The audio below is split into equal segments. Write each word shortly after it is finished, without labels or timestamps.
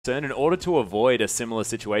in order to avoid a similar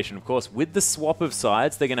situation. Of course, with the swap of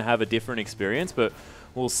sides, they're going to have a different experience, but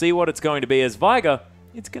we'll see what it's going to be. As Viger,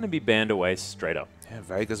 it's going to be banned away straight up. Yeah,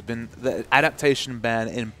 Viger's been the adaptation ban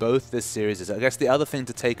in both this series. I guess the other thing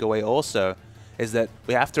to take away also is that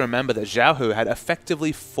we have to remember that Xiaohu had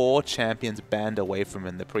effectively 4 champions banned away from him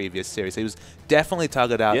in the previous series. He was definitely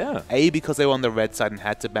targeted out, A, because they were on the red side and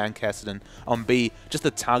had to ban Kesselin, on B, just the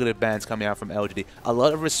targeted bans coming out from LGD. A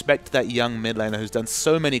lot of respect to that young mid laner who's done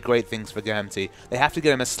so many great things for Gamtee. They have to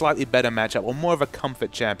get him a slightly better matchup or more of a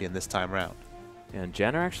comfort champion this time round. And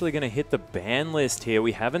Jan are actually going to hit the ban list here.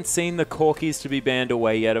 We haven't seen the Corkies to be banned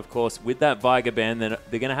away yet, of course. With that Viger ban, then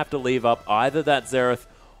they're going to have to leave up either that Xerath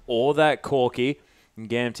or that Corki. And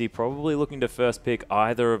Gamtee probably looking to first pick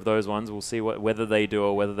either of those ones. We'll see whether they do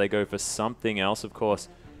or whether they go for something else. Of course,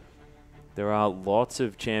 there are lots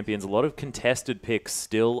of champions, a lot of contested picks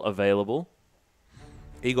still available.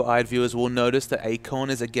 Eagle-eyed viewers will notice that Acorn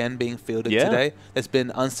is again being fielded today. There's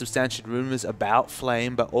been unsubstantiated rumors about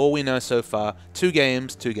Flame, but all we know so far, 2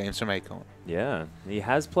 games from Acorn. Yeah, he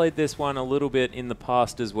has played this one a little bit in the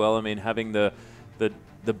past as well. I mean, having the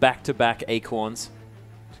back-to-back Acorns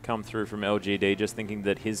come through from LGD, just thinking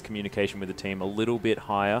that his communication with the team a little bit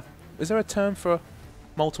higher. Is there a term for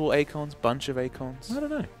multiple Acorns, bunch of Acorns? I don't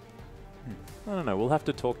know. I don't know. We'll have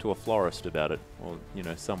to talk to a florist about it, or, you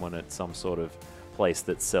know, someone at some sort of place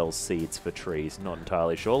that sells seeds for trees. Not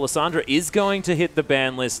entirely sure. Lysandra is going to hit the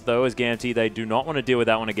ban list, though, as Gamtee. They do not want to deal with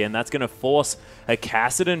that one again. That's going to force a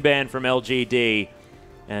Kassadin ban from LGD,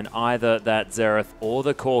 and either that Xerath or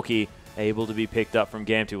the Corki able to be picked up from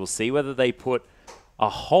Gamtee. We'll see whether they put a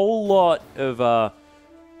whole lot of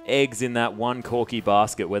eggs in that one Corki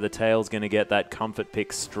basket, where the tail's going to get that comfort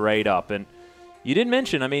pick straight up. And you didn't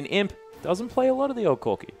mention, I mean, Imp doesn't play a lot of the old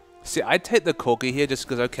Corki. See, I'd take the Corki here just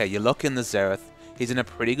because, okay, you lock in the Xerath. He's in a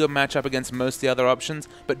pretty good matchup against most of the other options,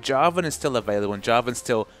 but Jarvan is still available, and Jarvan's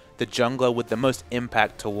still the jungler with the most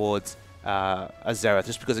impact towards a Xerath,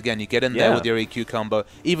 just because, again, you get in there with your EQ combo,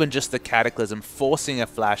 even just the Cataclysm, forcing a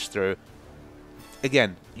flash through.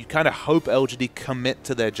 Again, you kind of hope LGD commit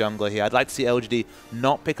to their jungler here. I'd like to see LGD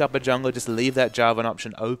not pick up a jungler, just leave that Jarvan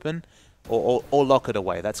option open, or lock it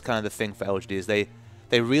away. That's kind of the thing for LGD, is they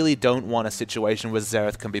really don't want a situation where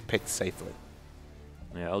Xerath can be picked safely.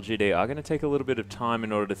 Yeah, LGD are going to take a little bit of time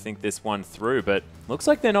in order to think this one through, but looks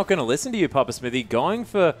like they're not going to listen to you, Papa Smithy. Going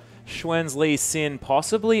for Xuan's Lee Sin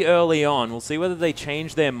possibly early on. We'll see whether they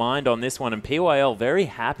change their mind on this one. And PYL very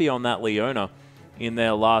happy on that Leona in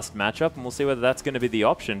their last matchup, and we'll see whether that's going to be the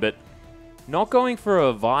option. But not going for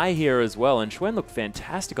a Vi here as well, and Xuan looked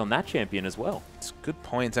fantastic on that champion as well. It's a good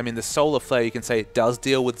point. I mean, the Solar Flare, you can say, does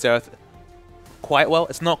deal with Xerath quite well.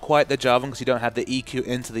 It's not quite the Jarvan because you don't have the EQ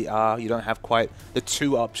into the R. You don't have quite the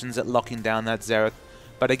 2 options at locking down that Xerath.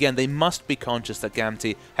 But again, they must be conscious that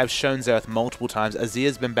Gamtee have shown Xerath multiple times.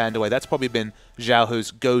 Azir's been banned away. That's probably been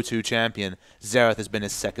Xiaohu's go-to champion. Xerath has been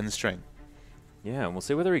his second string. Yeah, and we'll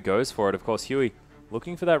see whether he goes for it. Of course, Huey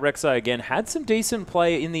looking for that Rek'Sai again. Had some decent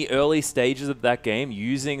play in the early stages of that game,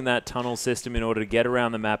 using that tunnel system in order to get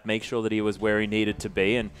around the map, make sure that he was where he needed to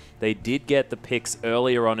be. And they did get the picks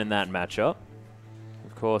earlier on in that matchup.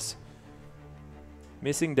 Of course,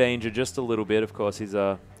 missing Danger just a little bit. Of course, his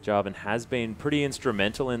Jarvan has been pretty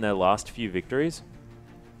instrumental in their last few victories.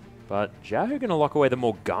 But Xiaohu going to lock away the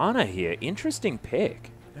Morgana here. Interesting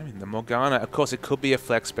pick. I mean, the Morgana, of course, it could be a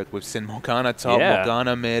flex pick. We've seen Morgana top,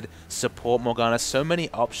 Morgana mid, support Morgana. So many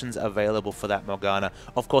options available for that Morgana.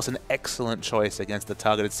 Of course, an excellent choice against the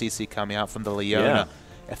targeted CC coming out from the Leona.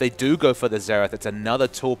 If they do go for the Xerath, it's another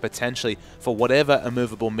tool potentially for whatever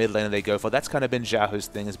immovable mid laner they go for. That's kind of been Xiaohu's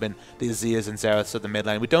thing, has been the Azirs and Xeraths of the mid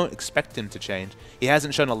lane. We don't expect him to change. He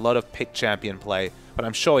hasn't shown a lot of pick champion play, but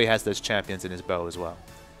I'm sure he has those champions in his bow as well.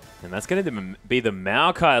 And that's going to be the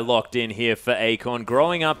Maokai locked in here for Acorn,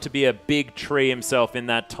 growing up to be a big tree himself in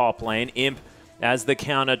that top lane. Imp, as the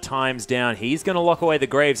counter times down, he's going to lock away the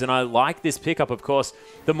Graves, and I like this pickup, of course.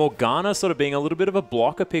 The Morgana sort of being a little bit of a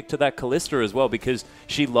blocker pick to that Kalista as well, because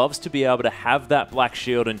she loves to be able to have that black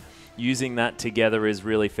shield, and using that together is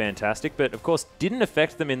really fantastic. But, of course, didn't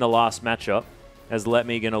affect them in the last matchup, as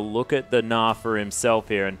Letme going to look at the Gnar for himself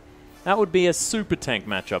here, and that would be a super tank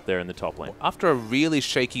matchup there in the top lane. After a really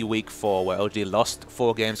shaky week 4 where LG lost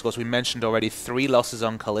 4 games, of course we mentioned already 3 losses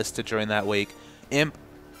on Kalista during that week. Imp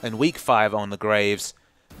in week 5 on the Graves,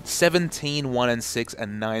 17, 1-6,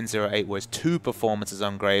 and 9-0-8 was 2 performances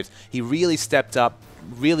on Graves. He really stepped up,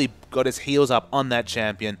 really got his heels up on that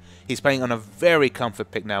champion. He's playing on a very comfort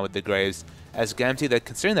pick now with the Graves. As Gamtee, they're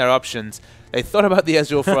considering their options. They thought about the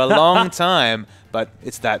Ezreal for a long time, but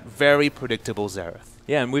it's that very predictable Xerath.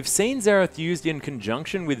 Yeah, and we've seen Xerath used in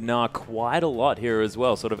conjunction with Na quite a lot here as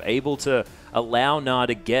well, sort of able to allow Na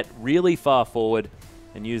to get really far forward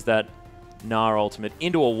and use that Na ultimate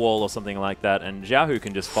into a wall or something like that, and Xiaohu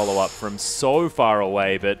can just follow up from so far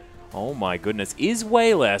away, but oh my goodness, is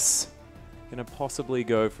Wayless going to possibly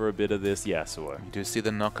go for a bit of this Yasuo? You do see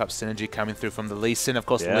the knock-up synergy coming through from the Lee Sin. Of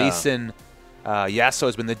course, Yeah. Lee Sin, Yasuo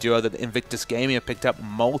has been the duo that Invictus Gaming have picked up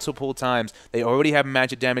multiple times. They already have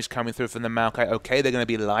magic damage coming through from the Maokai. Okay, they're going to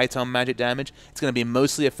be light on magic damage. It's going to be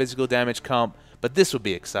mostly a physical damage comp, but this would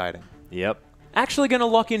be exciting. Yep. Actually going to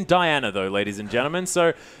lock in Diana, though, ladies and gentlemen.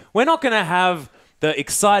 So we're not going to have the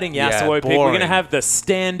exciting Yasuo pick. We're going to have the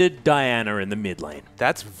standard Diana in the mid lane.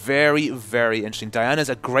 That's very, very interesting. Diana's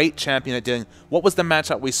a great champion at doing... What was the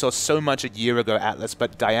matchup we saw so much a year ago, Atlas?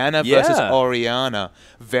 But Diana versus Orianna.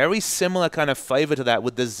 Very similar kind of flavor to that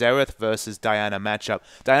with the Xerath versus Diana matchup.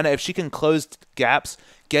 Diana, if she can close gaps,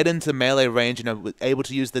 get into melee range, you know, able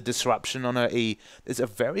to use the disruption on her E, it's a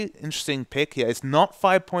very interesting pick here. It's not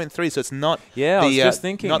 5.3, so it's not I was just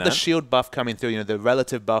thinking not the shield buff coming through, you know, the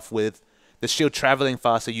relative buff with the shield traveling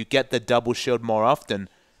faster. You get the double shield more often.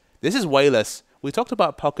 This is Wayless. We talked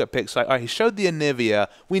about pocket picks. Like, all right, he showed the Anivia.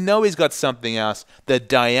 We know he's got something else. The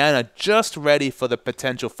Diana, just ready for the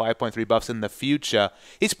potential 5.3 buffs in the future.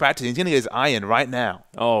 He's practicing. He's going to get his iron right now.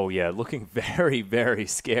 Oh, yeah, looking very, very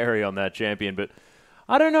scary on that champion. But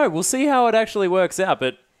I don't know. We'll see how it actually works out.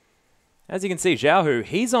 But as you can see, Xiaohu,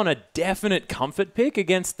 he's on a definite comfort pick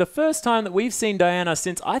against the first time that we've seen Diana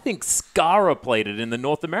since, I think, Skara played it in the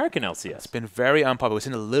North American LCS. It's been very unpopular. We've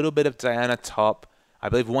seen a little bit of Diana top. I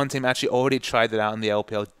believe one team actually already tried it out in the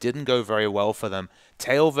LPL. Didn't go very well for them.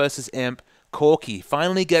 Tail versus Imp. Corki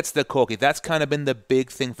finally gets the Corki. That's kind of been the big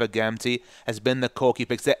thing for Gamtee, has been the Corki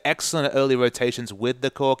picks. They're excellent at early rotations with the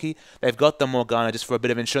Corki. They've got the Morgana just for a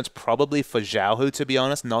bit of insurance, probably for Xiaohu, to be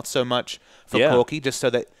honest. Not so much for Corki, just so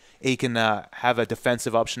that he can have a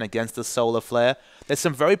defensive option against the Solar Flare. There's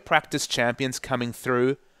some very practiced champions coming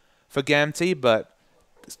through for Gamtee, but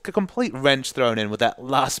it's a complete wrench thrown in with that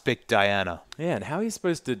last pick, Diana. Yeah, and how are you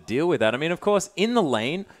supposed to deal with that? I mean, of course, in the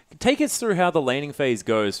lane, take us through how the laning phase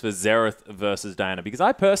goes for Xerath versus Diana, because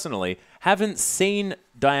I personally haven't seen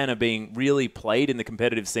Diana being really played in the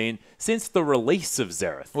competitive scene since the release of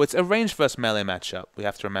Xerath. Well, it's a range versus melee matchup. We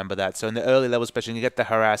have to remember that. So in the early levels, especially, you get the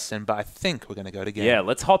harass in, but I think we're going to go to game. Yeah,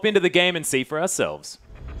 let's hop into the game and see for ourselves.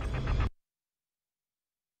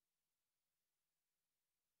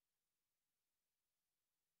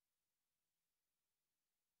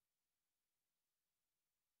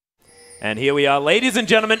 And here we are, ladies and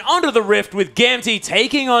gentlemen, onto the Rift with Gamtee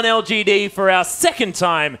taking on LGD for our second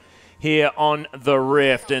time here on the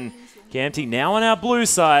Rift. And Gamtee now on our blue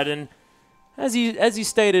side, and as you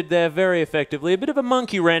stated there very effectively, a bit of a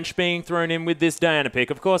monkey wrench being thrown in with this Diana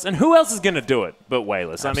pick, of course. And who else is going to do it but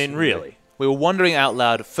Wayless? Absolutely. I mean, really. We were wondering out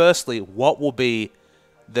loud, firstly, what will be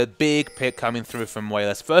the big pick coming through from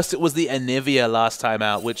Wayless. First, it was the Anivia last time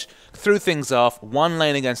out, which threw things off. One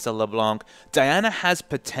lane against a LeBlanc. Diana has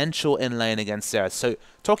potential in lane against Xerath. So,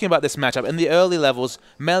 talking about this matchup, in the early levels,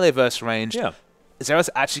 melee versus range, Xerath's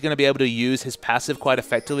actually going to be able to use his passive quite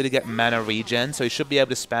effectively to get mana regen, so he should be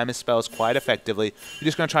able to spam his spells quite effectively. You're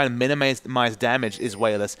just going to try and minimize damage is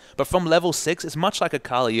Wayless. But from level 6, it's much like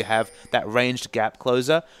Akali. You have that ranged gap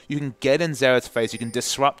closer. You can get in Xerath's face. You can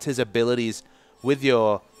disrupt his abilities with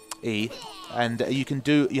your E, and you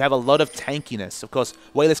have a lot of tankiness. Of course,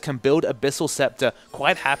 Wayless can build Abyssal Scepter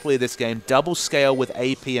quite happily this game, double scale with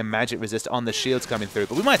AP and magic resist on the shields coming through,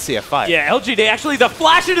 but we might see a fight. Yeah, LGD actually the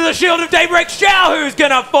flash into the shield of Daybreak. Xiaohu's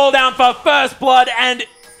gonna fall down for first blood, and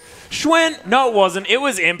Schwen, no it wasn't, it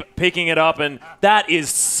was Imp picking it up, and that is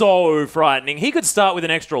so frightening. He could start with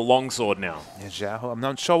an extra longsword now. Yeah, Xiaohu, I'm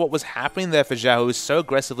not sure what was happening there for Xiaohu. He was so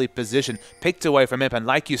aggressively positioned, picked away from Imp, and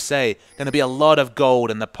like you say, going to be a lot of gold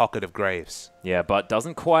in the pocket of Graves. Yeah, but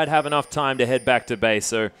doesn't quite have enough time to head back to base,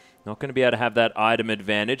 so not going to be able to have that item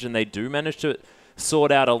advantage, and they do manage to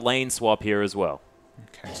sort out a lane swap here as well.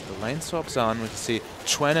 Okay, so the lane swap's on. We can see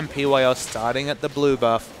Chuen and PYL starting at the blue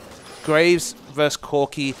buff. Graves versus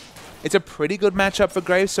Corki. It's a pretty good matchup for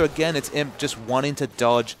Graves, so again, it's Imp just wanting to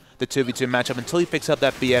dodge the 2v2 matchup until he picks up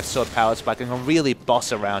that BF sword power spike and can really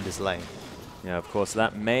boss around his lane. Yeah, of course,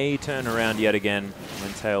 that may turn around yet again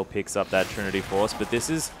when Tail picks up that Trinity Force, but this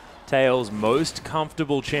is Tail's most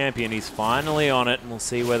comfortable champion. He's finally on it, and we'll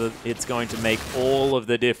see whether it's going to make all of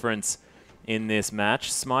the difference in this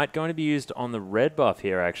match. Smite going to be used on the red buff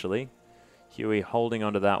here, actually. Huey holding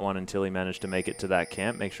onto that one until he managed to make it to that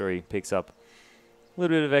camp. Make sure he picks up a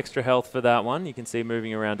little bit of extra health for that one. You can see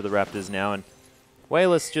moving around to the Raptors now, and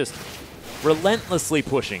Wayless just relentlessly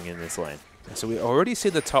pushing in this lane. So we already see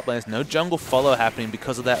the top lane. There's no jungle follow happening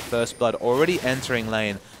because of that first blood already entering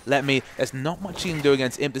lane. There's not much you can do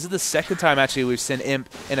against Imp. This is the second time actually we've seen Imp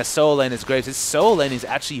in a solo lane as Graves. His solo lane is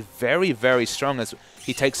actually very, very strong as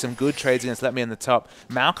he takes some good trades against Let Me in the top.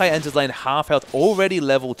 Maokai enters lane half health, already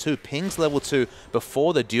level 2, pings level 2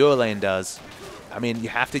 before the duo lane does. I mean, you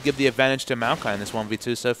have to give the advantage to Maokai in this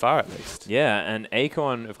 1v2 so far, at least. Yeah, and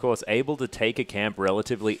Acorn, of course, able to take a camp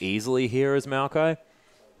relatively easily here as Maokai.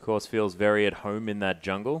 Of course, feels very at home in that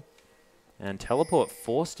jungle. And Teleport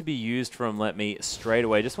forced to be used from Let Me straight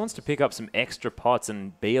away. Just wants to pick up some extra pots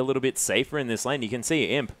and be a little bit safer in this lane. You can see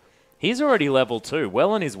Imp. He's already level 2, well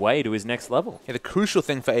on his way to his next level. Yeah, the crucial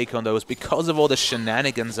thing for Acorn, though, is because of all the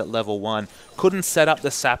shenanigans at level 1, couldn't set up the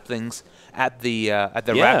saplings at the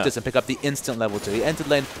Raptors and pick up the instant level 2. He entered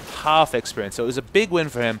lane half experience, so it was a big win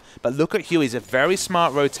for him. But look at Huey's, a very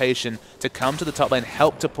smart rotation to come to the top lane,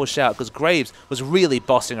 help to push out, because Graves was really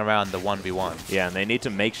bossing around the 1v1. Yeah, and they need to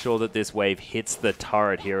make sure that this wave hits the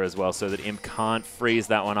turret here as well, so that Imp can't freeze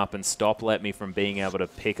that one up and stop Let Me from being able to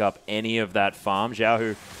pick up any of that farm.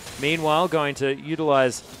 Xiaohu, meanwhile, going to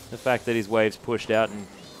utilize the fact that his wave's pushed out and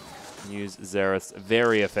use Xerath's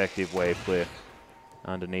very effective wave clear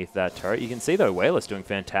underneath that turret. You can see, though, Wayless doing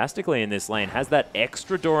fantastically in this lane. Has that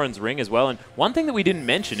extra Doran's Ring as well. And one thing that we didn't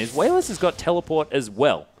mention is Wayless has got Teleport as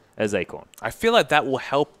well as Acorn. I feel like that will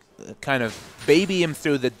help kind of baby him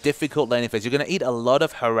through the difficult laning phase. You're going to eat a lot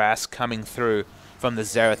of harass coming through from the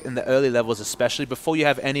Xerath in the early levels, especially before you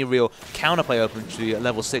have any real counterplay open to you at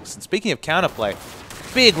level 6. And speaking of counterplay,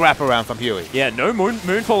 big wraparound from Huey. Yeah, no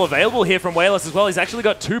Moonfall available here from Wayless as well. He's actually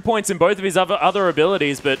got 2 points in both of his other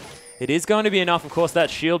abilities, but it is going to be enough. Of course, that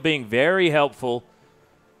shield being very helpful.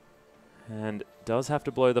 And does have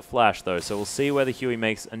to blow the flash, though, so we'll see whether Huey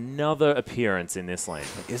makes another appearance in this lane.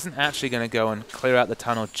 He isn't actually going to go and clear out the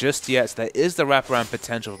tunnel just yet, so there is the wraparound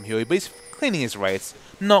potential from Huey, but he's cleaning his wraiths.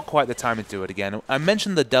 Not quite the time to do it again. I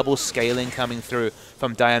mentioned the double scaling coming through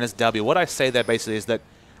from Diana's W. What I say there basically is that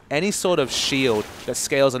any sort of shield that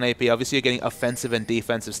scales on AP, obviously you're getting offensive and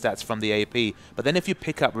defensive stats from the AP, but then if you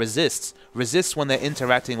pick up resists when they're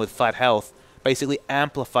interacting with flat health, basically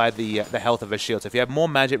amplify the health of a shield. So if you have more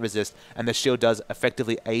magic resist and the shield does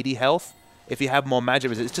effectively 80 health, if you have more magic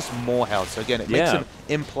resist, it's just more health. So again, it makes some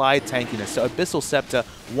implied tankiness. So Abyssal Scepter,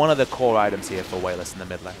 one of the core items here for Wayless in the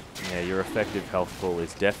mid lane. Yeah, your effective health pool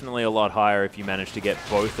is definitely a lot higher if you manage to get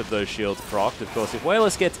both of those shields procced. Of course, if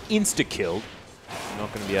Wayless gets insta-killed, you're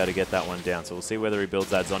not going to be able to get that one down. So we'll see whether he builds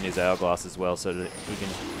that Zhonya's Hourglass as well so that he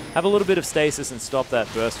can have a little bit of stasis and stop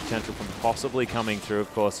that burst potential from possibly coming through.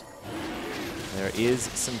 Of course, there is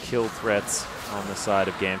some kill threats on the side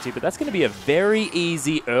of Gamtee, but that's going to be a very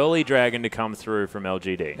easy early dragon to come through from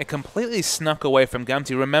LGD. It completely snuck away from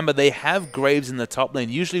Gamtee. Remember, they have Graves in the top lane.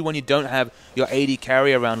 Usually when you don't have your AD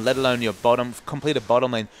carry around, let alone your completed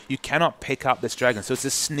bottom lane, you cannot pick up this dragon. So it's a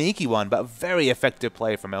sneaky one, but a very effective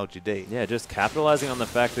play from LGD. Yeah, just capitalizing on the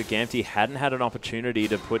fact that Gamtee hadn't had an opportunity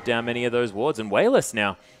to put down many of those wards, and Wayless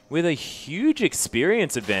now with a huge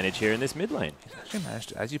experience advantage here in this mid lane. He's actually managed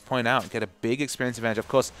to, as you point out, get a big experience advantage. Of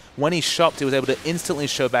course, when he shopped, he was able to instantly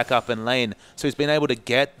show back up in lane, so he's been able to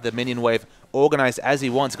get the minion wave organized as he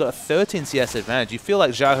wants. He's got a 13 CS advantage. You feel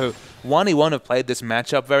like Xiaohu, one, he won't have played this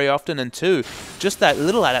matchup very often, and two, just that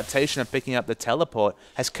little adaptation of picking up the teleport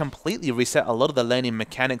has completely reset a lot of the laning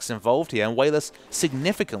mechanics involved here, and Wayless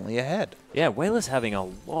significantly ahead. Yeah, Wayless having a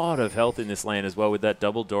lot of health in this lane as well with that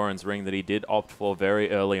double Doran's Ring that he did opt for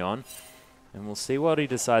very early on. And we'll see what he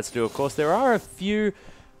decides to do. Of course, there are a few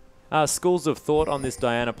schools of thought on this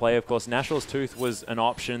Diana play. Of course, Nashor's Tooth was an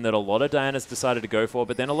option that a lot of Dianas decided to go for,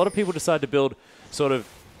 but then a lot of people decided to build sort of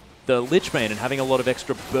the Lich Bane and having a lot of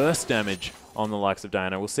extra burst damage on the likes of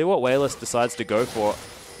Diana. We'll see what Wayless decides to go for.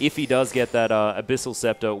 If he does get that Abyssal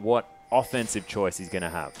Scepter, what offensive choice he's going to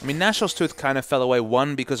have. I mean, Nashor's Tooth kind of fell away,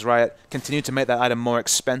 one, because Riot continued to make that item more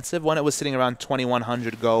expensive. When it was sitting around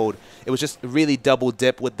 2,100 gold, it was just really double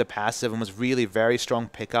dip with the passive and was really very strong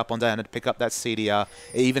pickup on Diana to pick up that CDR.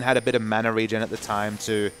 It even had a bit of mana regen at the time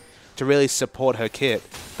to really support her kit.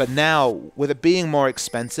 But now, with it being more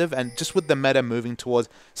expensive and just with the meta moving towards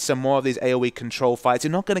some more of these AoE control fights,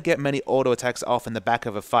 you're not going to get many auto attacks off in the back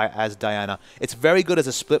of a fight as Diana. It's very good as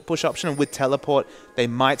a split push option, and with teleport, they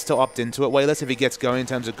might still opt into it, Wayless, if he gets going in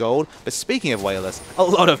terms of gold. But speaking of Wayless, a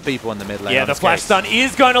lot of people in the mid lane. Yeah, the flash stun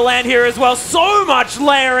is going to land here as well. So much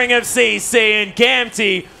layering of CC, and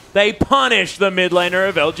Gamtee, they punish the mid laner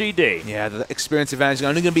of LGD. Yeah, the experience advantage is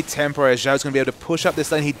only going to be temporary. Zhao's going to be able to push up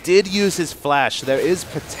this lane. He did use his flash, so there is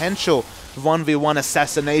potential 1v1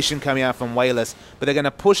 assassination coming out from Wayless, but they're going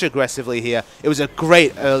to push aggressively here. It was a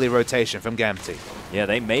great early rotation from Gamtee. Yeah,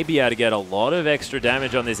 they may be able to get a lot of extra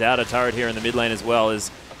damage on this outer turret here in the mid lane as well. Is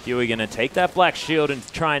Huey going to take that black shield and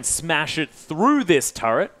try and smash it through this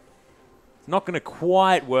turret? It's not going to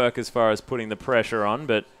quite work as far as putting the pressure on,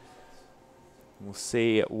 but we'll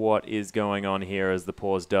see what is going on here as the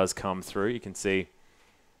pause does come through. You can see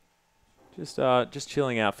just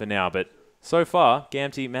chilling out for now, but so far,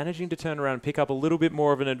 Gamtee managing to turn around and pick up a little bit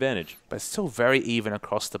more of an advantage. But it's still very even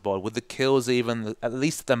across the board. With the kills even, at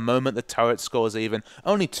least at the moment the turret scores even,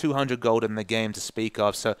 only 200 gold in the game to speak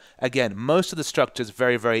of. So again, most of the structures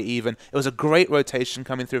very, very even. It was a great rotation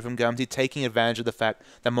coming through from Gamtee, taking advantage of the fact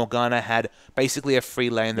that Morgana had basically a free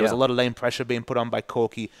lane. There was a lot of lane pressure being put on by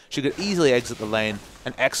Corki. She could easily exit the lane.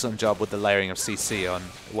 An excellent job with the layering of CC on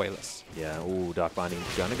Wayless. Yeah, ooh, Dark Binding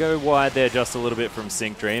going to go wide there just a little bit from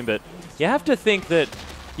Sync Dream, but you have to think that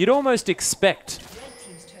you'd almost expect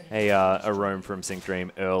a roam from Sync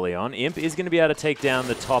Dream early on. Imp is going to be able to take down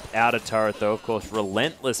the top outer turret, though. Of course,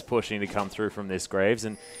 relentless pushing to come through from this Graves.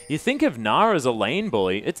 And you think of Nara as a lane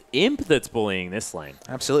bully, it's Imp that's bullying this lane.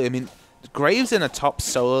 Absolutely. I mean, Graves in a top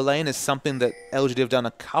solo lane is something that LGD have done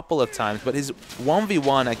a couple of times, but his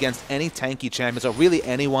 1v1 against any tanky champions, or really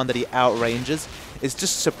anyone that he outranges, is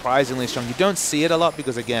just surprisingly strong. You don't see it a lot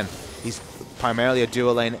because, again, he's primarily a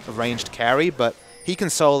dual lane ranged carry, but he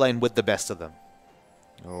can solo lane with the best of them.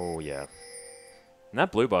 Oh, yeah. And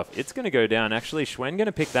that blue buff, it's going to go down. Actually, Schwen going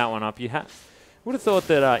to pick that one up. You would have thought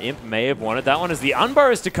that Imp may have wanted that one as the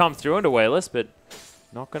Unburrows to come through into Wayless, but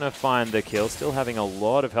not going to find the kill. Still having a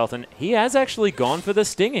lot of health. And he has actually gone for the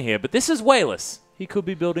Stinger here, but this is Wayless. He could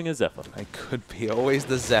be building a Zephyr. It could be always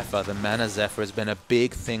the Zephyr. The mana Zephyr has been a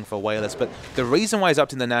big thing for Wayless, but the reason why he's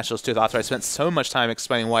up in the Nationals too, after I spent so much time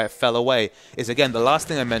explaining why it fell away, is again, the last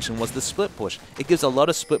thing I mentioned was the split push. It gives a lot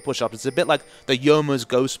of split push options. It's a bit like the Yomu's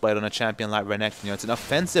Ghost Blade on a champion like Renekton. You know, it's an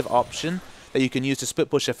offensive option that you can use to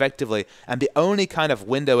split push effectively, and the only kind of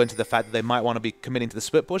window into the fact that they might want to be committing to the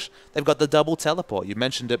split push, they've got the double teleport. You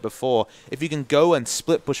mentioned it before. If you can go and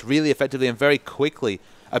split push really effectively and very quickly,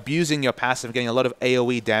 abusing your passive, getting a lot of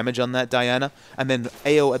AoE damage on that Diana, and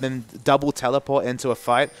then double teleport into a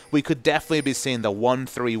fight, we could definitely be seeing the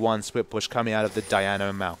 1-3-1 split push coming out of the Diana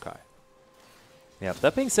and Maokai. Yeah,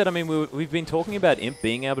 that being said, I mean, we've been talking about Imp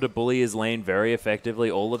being able to bully his lane very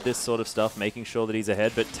effectively, all of this sort of stuff, making sure that he's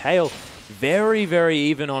ahead, but Tail, very, very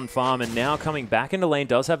even on farm, and now coming back into lane,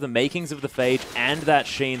 does have the makings of the Phage and that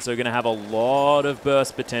Sheen, so going to have a lot of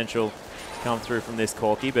burst potential come through from this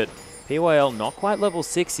Corki, but PYL not quite level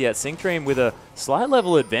 6 yet. Sync Dream with a slight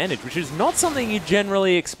level advantage, which is not something you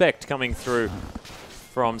generally expect coming through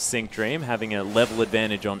from Sync Dream, having a level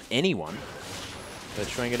advantage on anyone. But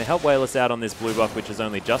Schwen going to help Wayless out on this blue buff, which has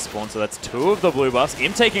only just spawned, so that's 2 of the blue buffs.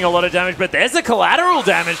 Imp taking a lot of damage, but there's a collateral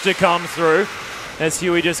damage to come through. As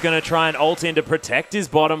Huey just going to try and ult in to protect his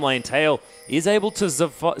bottom lane. Tail is able to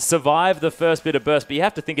survive the first bit of burst, but you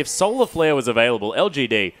have to think if Solar Flare was available,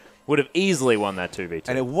 LGD would have easily won that 2v2.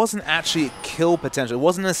 And it wasn't actually kill potential. It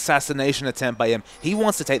wasn't an assassination attempt by him. He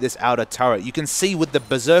wants to take this outer turret. You can see with the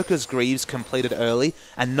Berserker's Greaves completed early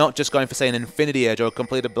and not just going for, say, an Infinity Edge or a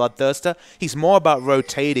completed Bloodthirster. He's more about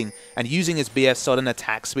rotating and using his BS sword and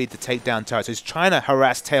attack speed to take down turrets. So he's trying to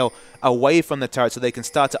harass Tail away from the turret so they can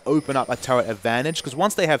start to open up a turret advantage, because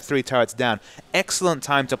once they have 3 turrets down, excellent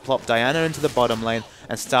time to plop Diana into the bottom lane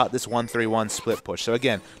and start this 1-3-1 split push. So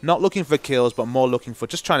again, not looking for kills, but more looking for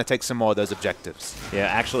just trying to take some more of those objectives. Yeah,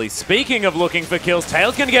 actually, speaking of looking for kills,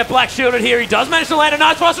 Tail's going to get black shielded here. He does manage to land a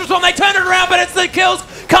nice phosphorus bomb. They turn it around, but it's the kills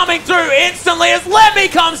coming through instantly as Lemmy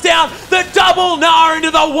comes down. The double Nara into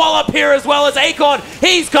the wallop here, as well as Acorn.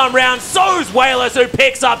 He's come round. So's Wayless, who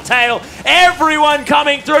picks up Tail. Everyone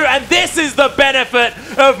coming through, and this is the benefit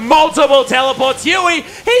of multiple teleports. Huey,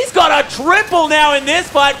 he's got a triple now in this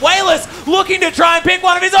fight. Wayless looking to try and pick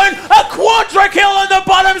one of his own. A quadra kill on the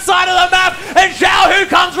bottom side of the map, and Zhao, who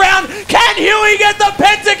comes round. Can Huey get the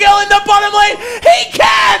pentakill in the bottom lane? He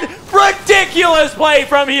can! Ridiculous play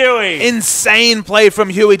from Huey. Insane play from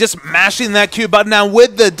Huey, just mashing that Q button down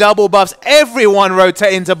with the double buffs. Everyone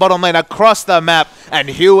rotating to bottom lane across the map, and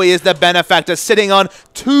Huey is the benefactor, sitting on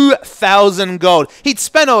 2,000 gold. He'd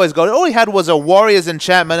spent all his gold. All he had was a Warrior's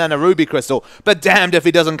Enchantment and a Ruby Crystal, but damned if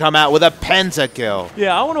he doesn't come out with a pentakill.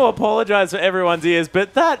 Yeah, I want to apologize for everyone's ears,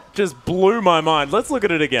 but that just blew my mind. Let's look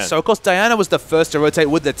at it again. So, of course, Diana was the first to rotate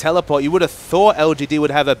with the teleport. You would have thought LGD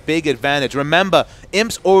would have a big advantage. Remember,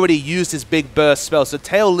 Imp's already used his big burst spell, so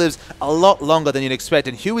Tail lives a lot longer than you'd expect,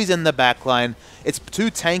 and Huey's in the backline. It's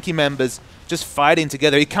two tanky members just fighting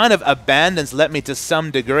together. He kind of abandons Let Me to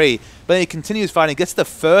some degree, but he continues fighting, gets the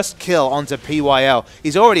first kill onto PYL.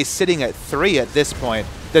 He's already sitting at 3 at this point.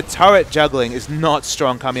 The turret juggling is not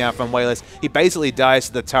strong coming out from Wayless. He basically dies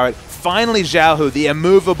to the turret. Finally, Xiaohu, the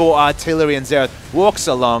immovable artillery Xerath, walks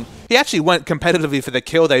along. He actually went competitively for the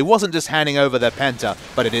kill there. He wasn't just handing over the Penta,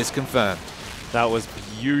 but it is confirmed. That was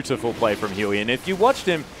beautiful play from Huey, and if you watched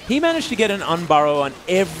him, he managed to get an unburrow on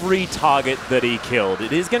every target that he killed.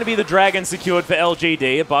 It is going to be the Dragon secured for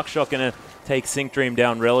LGD. A buckshot going to take Sync Dream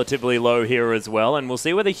down relatively low here as well, and we'll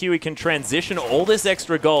see whether Huey can transition all this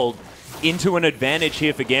extra gold into an advantage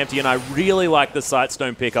here for Gamtee, and I really like the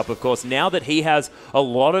Sightstone pickup, of course, now that he has a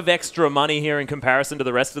lot of extra money here in comparison to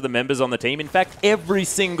the rest of the members on the team. In fact, every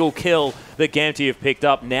single kill that Gamtee have picked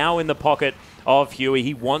up now in the pocket of Huey,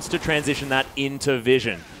 he wants to transition that into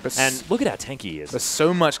vision. And look at how tanky he is. There's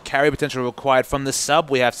so much carry potential required from the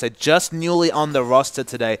sub, we have said, just newly on the roster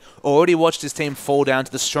today. Already watched his team fall down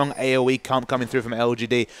to the strong AoE comp coming through from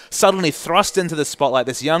LGD. Suddenly thrust into the spotlight,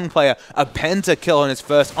 this young player, a penta kill on his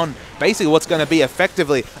first, on basically what's going to be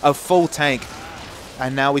effectively a full tank.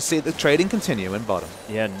 And now we see the trading continue in bottom.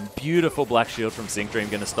 Yeah, beautiful Black Shield from Sync Dream,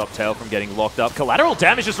 going to stop Tail from getting locked up. Collateral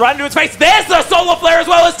damage just right into its face. There's the Solar Flare as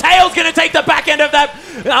well, as Tail's going to take the back end of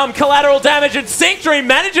that collateral damage, and Sync Dream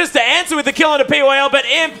manages to answer with the kill into PYL, but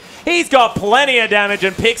Imp, he's got plenty of damage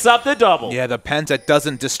and picks up the double. Yeah, the Penta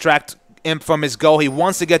doesn't distract Imp from his goal. He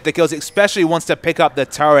wants to get the kills, especially wants to pick up the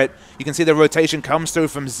turret. You can see the rotation comes through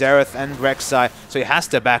from Xerath and Rek'Sai, so he has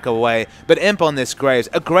to back away. But Imp on this Graves,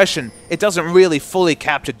 aggression, it doesn't really fully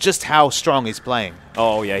capture just how strong he's playing.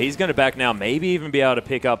 Oh yeah, he's going to back now, maybe even be able to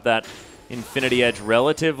pick up that Infinity Edge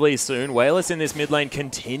relatively soon. Wayless in this mid lane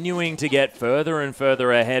continuing to get further and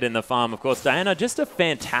further ahead in the farm. Of course, Diana, just a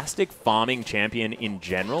fantastic farming champion in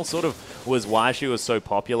general. Sort of was why she was so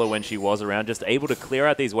popular when she was around. Just able to clear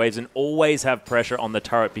out these waves and always have pressure on the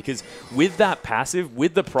turret. Because with that passive,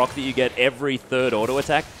 with the proc that you get every third auto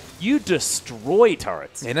attack, you destroy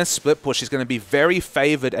turrets. In a split push, he's going to be very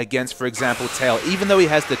favored against, for example, Tail. Even though he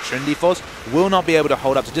has the Trinity Force, will not be able to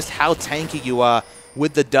hold up to just how tanky you are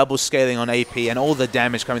with the double scaling on AP and all the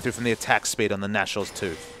damage coming through from the attack speed on the Nationals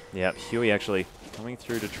too. Yeah, Huey actually coming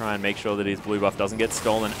through to try and make sure that his blue buff doesn't get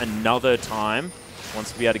stolen another time.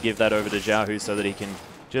 Wants to be able to give that over to Xiaohu so that he can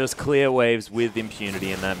just clear waves with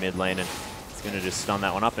impunity in that mid lane, and he's going to just stun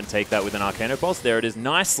that one up and take that with an Arcano Pulse. There it is,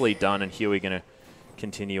 nicely done, and Huey going to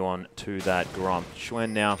continue on to that Gromp.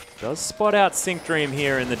 Xuen now does spot out Sync Dream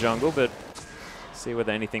here in the jungle, but see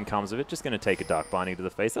whether anything comes of it. Just going to take a Dark Binding to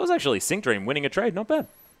the face. That was actually Sync Dream winning a trade. Not bad.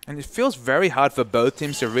 And it feels very hard for both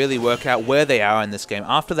teams to really work out where they are in this game.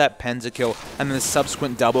 After that Penza kill and then the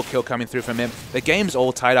subsequent double kill coming through from him, the game's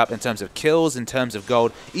all tied up in terms of kills, in terms of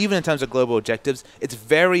gold, even in terms of global objectives. It's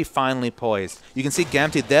very finely poised. You can see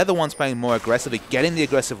Gamtee, they're the ones playing more aggressively, getting the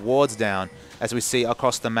aggressive wards down, as we see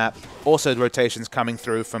across the map. Also, the rotations coming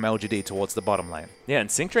through from LGD towards the bottom lane. Yeah, and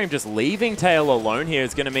Sync Dream just leaving Tail alone here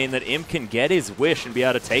is going to mean that Imp can get his wish and be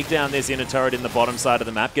able to take down this inner turret in the bottom side of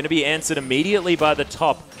the map. Going to be answered immediately by the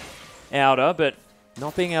top outer, but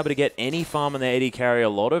not being able to get any farm on the AD carry. A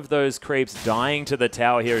lot of those creeps dying to the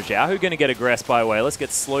tower here. Xiaohu going to get aggressed by Wayless,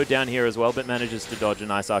 gets slowed down here as well, but manages to dodge a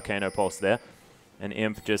nice Arcano Pulse there. And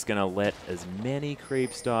Imp just going to let as many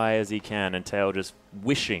creeps die as he can, and Tail just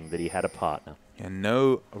wishing that he had a partner. And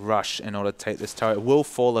no rush in order to take this turret. It will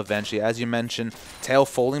fall eventually. As you mentioned, Tail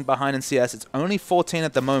falling behind in CS. It's only 14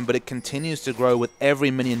 at the moment, but it continues to grow with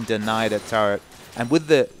every minion denied at turret. And with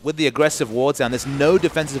the aggressive wards down, there's no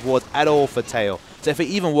defensive wards at all for Tail. So if he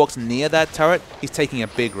even walks near that turret, he's taking a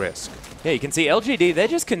big risk. Yeah, you can see LGD, they're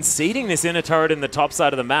just conceding this inner turret in the top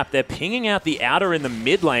side of the map. They're pinging out the outer in the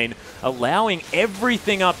mid lane, allowing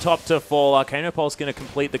everything up top to fall. Arcano Pulse going to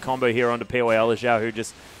complete the combo here onto PYL, as Xiaohu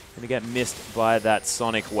just going to get missed by that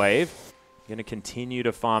Sonic Wave. Going to continue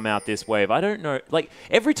to farm out this wave. I don't know, like,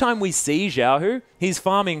 every time we see Xiaohu, he's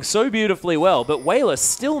farming so beautifully well, but Wayless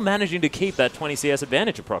still managing to keep that 20 CS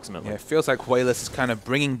advantage approximately. Yeah, it feels like Wayless is kind of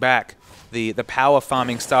bringing back the power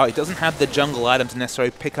farming style. He doesn't have the jungle items to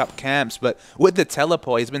necessarily pick up camps, but with the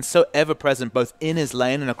teleport, he's been so ever-present both in his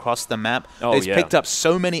lane and across the map. Oh, he's yeah. picked up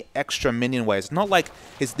so many extra minion waves. Not like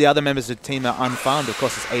the other members of the team are unfarmed. Of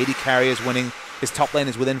course, his AD carrier is winning. His top lane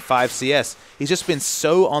is within 5 CS. He's just been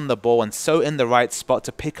so on the ball and so in the right spot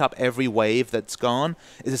to pick up every wave that's gone.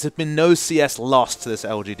 There's been no CS lost to this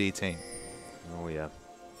LGD team. Oh, yeah.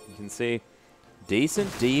 You can see decent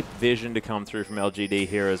deep vision to come through from LGD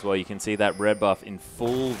here as well. You can see that red buff in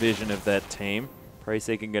full vision of that team.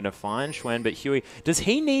 Preyseeker going to find Schwen, but Huey, does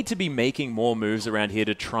he need to be making more moves around here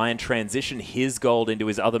to try and transition his gold into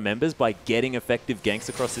his other members by getting effective ganks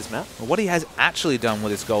across this map? Well, what he has actually done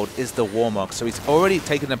with his gold is the Warmog, so he's already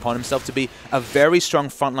taken it upon himself to be a very strong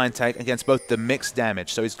frontline tank against both the mixed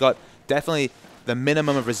damage. So he's got definitely the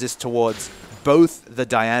minimum of resist towards both the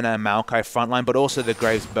Diana and Maokai frontline, but also the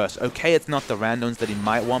Graves burst. Okay, it's not the randoms that he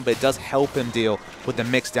might want, but it does help him deal with the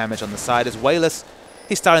mixed damage on the side as Wayless.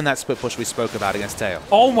 He's starting that split push we spoke about against Tail.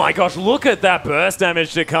 Oh my gosh, look at that burst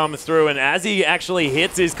damage to come through, and as he actually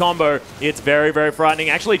hits his combo, it's very, very frightening.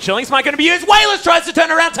 Actually, Chilling Smite going to be used. Wayless tries to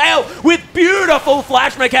turn around Tail with beautiful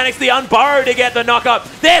flash mechanics, the Unburrow to get the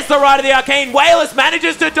knockup. There's the Rite of the Arcane. Wayless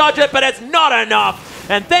manages to dodge it, but it's not enough.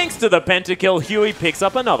 And thanks to the pentakill, Huey picks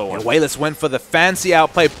up another one. Yeah, Wayless went for the fancy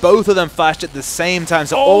outplay. Both of them flashed at the same time,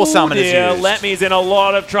 so all summon is used. Lemmy's in a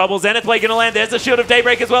lot of trouble. Zenith Blade going to land. There's the Shield of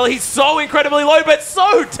Daybreak as well. He's so incredibly low, but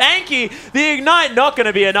so tanky. The Ignite not going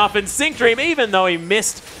to be enough. And Sync Dream, even though he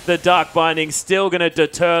missed the Dark Binding, still going to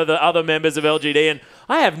deter the other members of LGD. And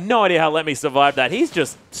I have no idea how Lemmy survived that. He's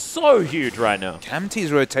just so huge right now.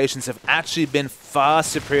 Gamtee's rotations have actually been far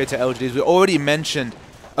superior to LGD's. We already mentioned,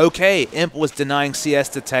 okay, Imp was denying CS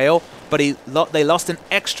to Tail, but they lost an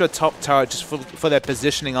extra top turret just for their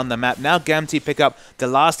positioning on the map. Now Gamtee pick up the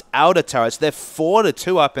last outer turrets. They're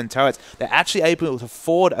 4-2 up in turrets. They're actually able to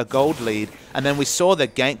afford a gold lead. And then we saw the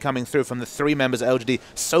gank coming through from the 3 members of LGD.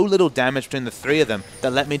 So little damage between the 3 of them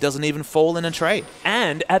that Let Me doesn't even fall in a trade.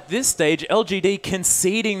 And at this stage, LGD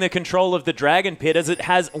conceding the control of the Dragon Pit as it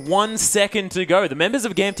has 1 second to go. The members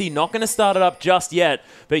of Gamtee not going to start it up just yet,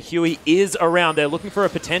 but Huey is around. They're looking for a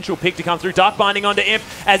potential pick to come through. Dark Binding onto Imp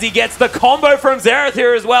as he gets the combo from Xerath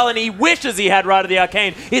here as well, and he wishes he had Rite of the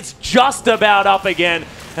Arcane. It's just about up again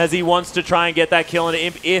as he wants to try and get that kill on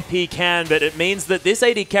Imp if he can, but it means that this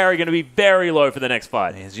AD carry going to be very low for the next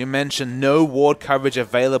fight. As you mentioned, no ward coverage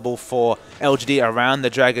available for LGD around the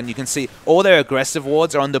Dragon. You can see all their aggressive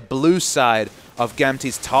wards are on the blue side of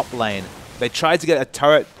Gamtee's top lane. They tried to get a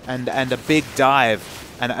turret and a big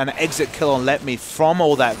dive and an exit kill on Let Me from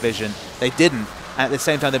all that vision. They didn't. And at the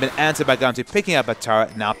same time, they've been answered by Gamtee picking up a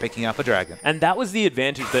turret, now picking up a dragon. And that was the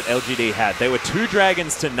advantage that LGD had. They were 2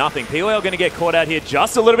 dragons to nothing. PYL going to get caught out here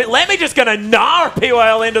just a little bit. Let Me just going to gnar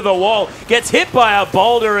PYL into the wall. Gets hit by a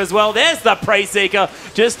boulder as well. There's the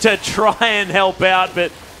Preyseeker just to try and help out.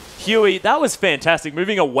 But Huey, that was fantastic.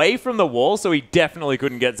 Moving away from the wall, so he definitely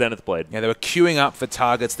couldn't get Zenith Blade. Yeah, they were queuing up for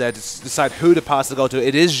targets there to decide who to pass the goal to.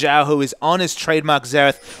 It is Zhao who is on his trademark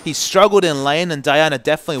Xerath. He struggled in lane, and Diana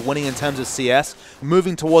definitely winning in terms of CS.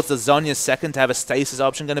 Moving towards the Zhonya's second to have a stasis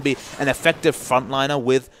option, going to be an effective frontliner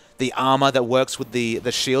with the armor that works with the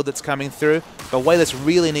shield that's coming through. But Wayless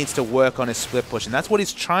really needs to work on his split push, and that's what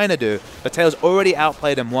he's trying to do. But Tail's already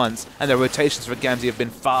outplayed him once, and the rotations for Gamtee have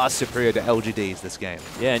been far superior to LGD's this game.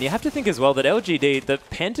 Yeah, and you have to think as well that LGD, the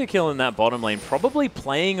pentakill in that bottom lane, probably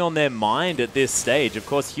playing on their mind at this stage. Of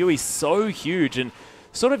course, Huey's so huge, and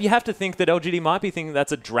sort of you have to think that LGD might be thinking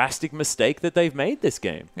that's a drastic mistake that they've made this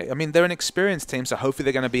game. I mean, they're an experienced team, so hopefully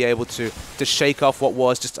they're going to be able to shake off what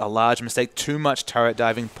was just a large mistake. Too much turret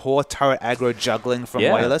diving, poor turret aggro juggling from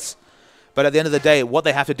Wayless. But at the end of the day, what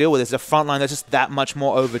they have to deal with is a front line that's just that much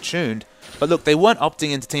more overtuned. But look, they weren't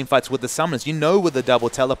opting into team fights with the summoners. You know, with the double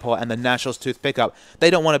teleport and the Nationals Tooth pickup, they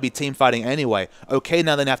don't want to be team fighting anyway. Okay,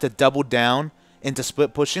 now they have to double down into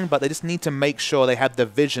split pushing, but they just need to make sure they have the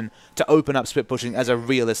vision to open up split pushing as a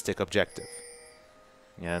realistic objective.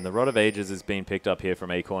 Yeah, and the Rod of Ages is being picked up here from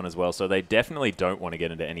Acorn as well, so they definitely don't want to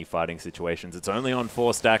get into any fighting situations. It's only on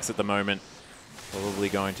 4 stacks at the moment. Probably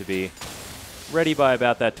going to be ready by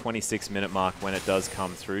about that 26-minute mark when it does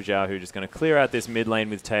come through. Zhao who just going to clear out this mid lane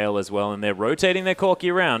with Tail as well, and they're rotating their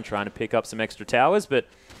Corki around, trying to pick up some extra towers, but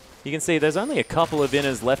you can see there's only a couple of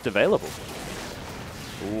inners left available.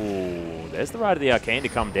 Ooh. There's the Rite of the Arcane to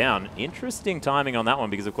come down. Interesting timing on that one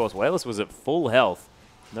because, of course, Wayless was at full health.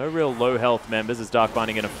 No real low health members as Dark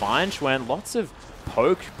Binding going to find Schwen. Lots of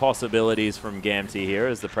poke possibilities from Gamtee here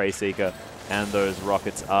as the Preyseeker and those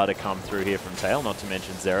rockets are to come through here from Tail, not to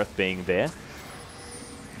mention Xerath being there.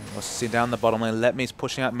 Also see down the bottom lane, Let Me's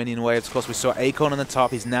pushing out minion waves. Of course, we saw Acorn on the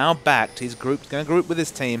top. He's now backed. He's going to group with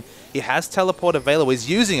his team. He has teleport available. He's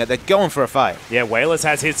using it. They're going for a fight. Yeah, Wayless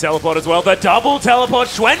has his teleport as well. The double teleport.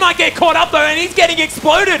 Schwen might get caught up, though, and he's getting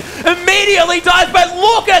exploded. Immediately dies, but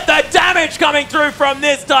look at the damage coming through from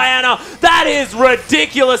this Diana. That is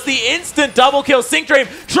ridiculous. The instant double kill. Sync Dream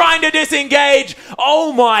trying to disengage.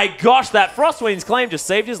 Oh my gosh, that Frostwind's claim just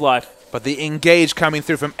saved his life. But the engage coming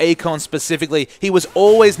through from Akon specifically, he was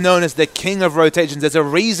always known as the king of rotations. There's a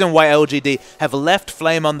reason why LGD have left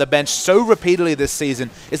Flame on the bench so repeatedly this season,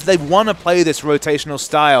 is they want to play this rotational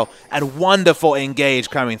style, and wonderful engage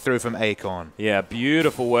coming through from Akon. Yeah,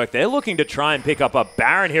 beautiful work. They're looking to try and pick up a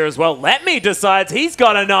Baron here as well. Let Me decides he's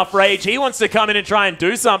got enough rage. He wants to come in and try and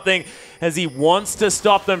do something, as he wants to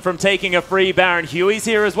stop them from taking a free Baron. Huey's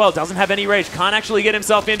here as well. Doesn't have any rage. Can't actually get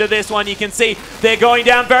himself into this one. You can see they're going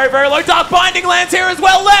down very, very low. Dark Binding lands here as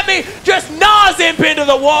well. Let Me just Nas Imp into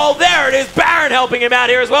the wall. There it is. Baron helping him out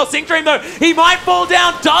here as well. Sync Dream, though, he might fall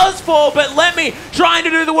down. Does fall, but Let Me trying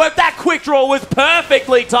to do the work. That quick draw was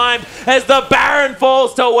perfectly timed as the Baron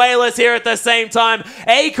falls to Wayless here at the same time.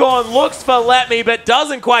 Acorn looks for Let Me, but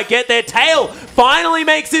doesn't quite get there. Tail finally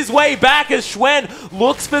makes his way back as Schwen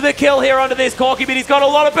looks for the kill here onto this Corki, but he's got a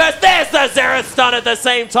lot of burst. There's the Xerath stun at the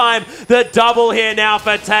same time. The double here now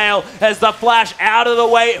for Tail as the flash out of the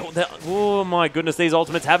way. Oh my goodness, these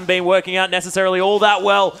ultimates haven't been working out necessarily all that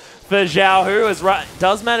well for Zhao, who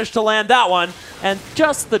does manage to land that one, and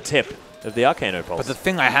just the tip of the Arcano Pulse. But the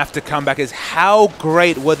thing I have to come back is how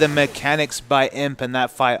great were the mechanics by Imp in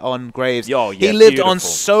that fight on Graves. Yo, yeah, he lived beautiful. on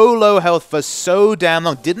so low health for so damn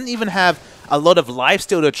long. Didn't even have a lot of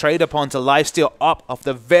lifesteal to trade upon to lifesteal up off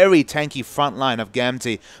the very tanky front line of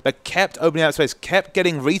Gamtee, but kept opening up space, kept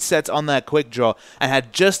getting resets on that quick draw, and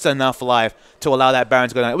had just enough life to allow that Baron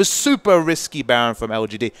to go down. It was super risky Baron from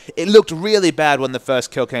LGD. It looked really bad when the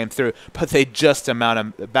first kill came through, but they just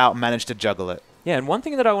about managed to juggle it. Yeah, and one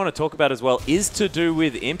thing that I want to talk about as well is to do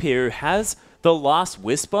with Imp here, who has the Last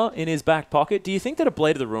Whisper in his back pocket. Do you think that a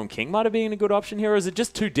Blade of the Ruined King might have been a good option here, or is it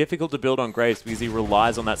just too difficult to build on Graves because he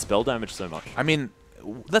relies on that spell damage so much? I mean,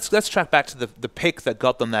 let's track back to the pick that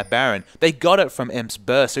got them that Baron. They got it from Imp's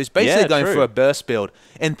Burst, so he's basically going for a Burst build.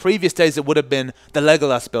 In previous days, it would have been the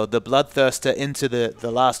Legolas build, the Bloodthirster into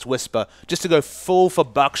the Last Whisper, just to go full for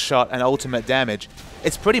buckshot and ultimate damage.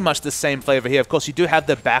 It's pretty much the same flavor here. Of course, you do have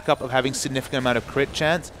the backup of having significant amount of crit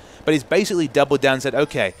chance, but he's basically doubled down and said,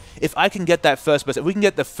 okay, if I can get that first burst, if we can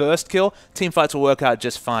get the first kill, team fights will work out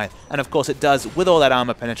just fine. And of course it does, with all that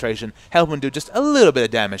armor penetration, help him do just a little bit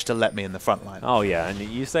of damage to Let Me in the front line. Oh yeah, and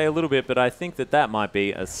you say a little bit, but I think that might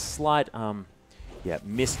be a slight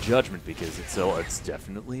misjudgment, because it's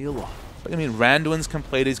definitely a lot. But I mean, Randuin's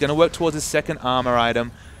completed. He's going to work towards his second armor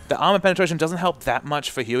item. The armor penetration doesn't help that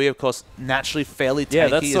much for Huey, of course, naturally fairly tanky. Yeah,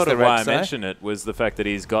 that's sort of why I Rek'Sai mentioned it, was the fact that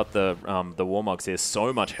he's got the Warmogs here,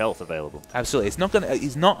 so much health available. Absolutely.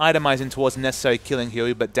 He's not itemizing towards necessarily killing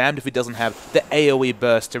Huey, but damned if he doesn't have the AoE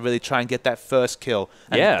burst to really try and get that first kill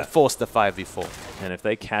and force the 5v4. And if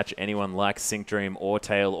they catch anyone like Sync Dream or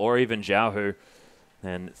Tail or even Zhao,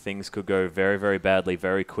 then things could go very, very badly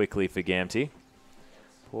very quickly for Gamtee.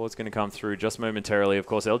 Ward's going to come through just momentarily. Of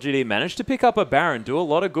course, LGD managed to pick up a Baron, do a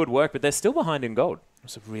lot of good work, but they're still behind in gold.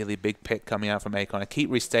 It's a really big pick coming out from Akon. I keep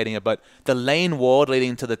restating it, but the lane ward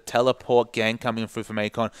leading to the teleport gang coming through from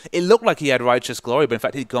Akon, it looked like he had Righteous Glory, but in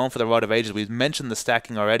fact he'd gone for the Rod of Ages. We've mentioned the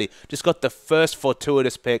stacking already. Just got the first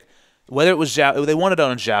fortuitous pick. Whether it was Zhao, they wanted it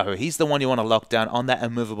on Zhao. He's the one you want to lock down on that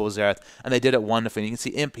immovable Xerath, and they did it wonderfully. And you can see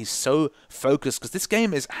Imp, he's so focused, because this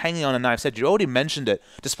game is hanging on a knife's edge. You already mentioned it.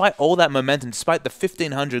 Despite all that momentum, despite the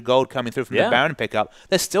 1,500 gold coming through from the Baron pickup,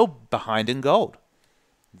 they're still behind in gold.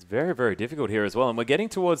 It's very, very difficult here as well. And we're getting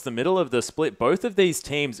towards the middle of the split. Both of these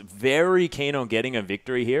teams very keen on getting a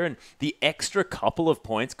victory here, and the extra couple of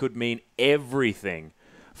points could mean everything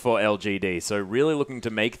for LGD. So really looking to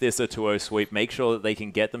make this a 2-0 sweep, make sure that they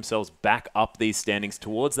can get themselves back up these standings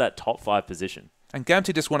towards that top 5 position. And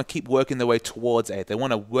Gamtee just want to keep working their way towards 8. They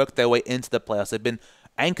want to work their way into the playoffs. They've been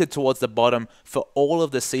anchored towards the bottom for all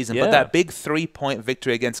of the season. But that big 3-point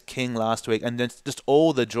victory against King last week and then just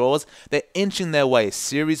all the draws, they're inching their way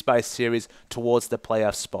series by series towards the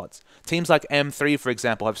playoff spots. Teams like M3, for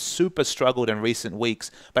example, have super struggled in recent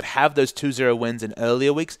weeks, but have those 2-0 wins in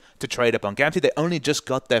earlier weeks to trade up on. Gamtee, they only just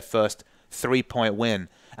got their first 3-point win,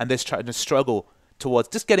 and they're trying to struggle towards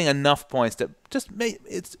just getting enough points that just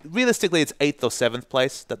realistically it's 8th or 7th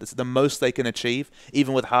place. That's the most they can achieve,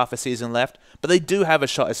 even with half a season left. But they do have a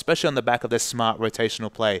shot, especially on the back of their smart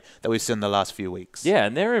rotational play that we've seen the last few weeks. Yeah,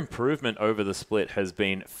 and their improvement over the split has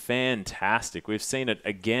been fantastic. We've seen it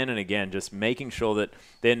again and again, just making sure that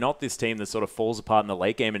they're not this team that sort of falls apart in the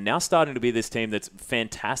late game, and now starting to be this team that's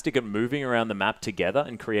fantastic at moving around the map together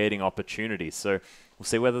and creating opportunities. So we'll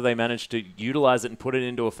see whether they manage to utilize it and put it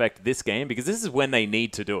into effect this game, because this is when they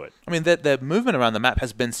need to do it. I mean, their movement around the map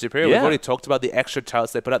has been superior. We've already talked about the extra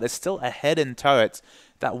turrets they put out. They're still ahead in turrets.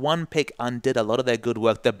 That one pick undid a lot of their good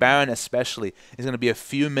work. The Baron especially is going to be a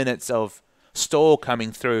few minutes of stall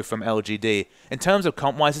coming through from LGD. In terms of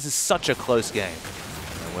comp-wise, this is such a close game.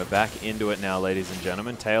 And we're back into it now, ladies and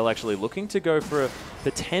gentlemen. Tail actually looking to go for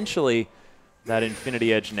potentially that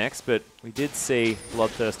Infinity Edge next, but we did see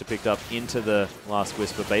Bloodthirster picked up into the Last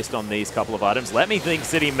Whisper based on these couple of items. Let me think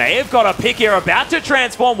that he may have got a pick here, about to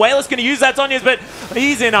transform. Whalers going to use that Zhonya's, but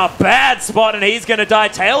he's in a bad spot and he's going to die.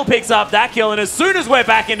 Tail picks up that kill, and as soon as we're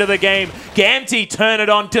back into the game, Gamtee turn it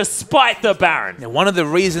on despite the Baron. Now, one of the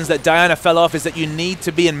reasons that Diana fell off is that you need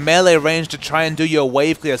to be in melee range to try and do your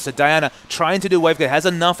wave clear. So Diana, trying to do wave clear, has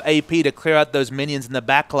enough AP to clear out those minions in the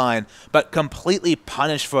back line, but completely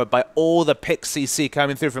punished for it by all the pick CC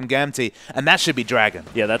coming through from Gamtee, and that should be Dragon.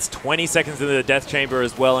 Yeah, that's 20 seconds into the Death Chamber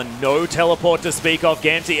as well, and no teleport to speak of.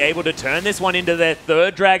 Gamtee able to turn this one into their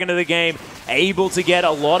third Dragon of the game, able to get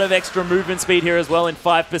a lot of extra movement speed here as well in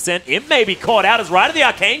 5%. It may be caught out as Rite of the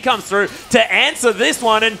Arcane comes through to answer this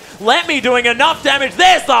one, and Let Me doing enough damage.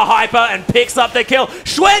 There's the Hyper and picks up the kill.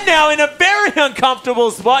 Xuen now in a very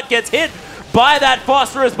uncomfortable spot, gets hit by that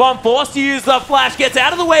Phosphorus Bomb, forced to use the Flash, gets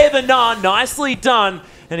out of the way of the Gnar. Nicely done,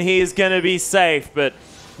 and he is going to be safe, but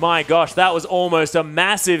my gosh, that was almost a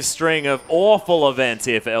massive string of awful events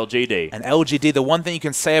here for LGD. And LGD, the one thing you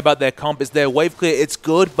can say about their comp is their wave clear, it's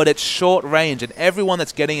good, but it's short range, and everyone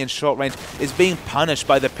that's getting in short range is being punished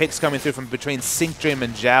by the picks coming through from between Syncdream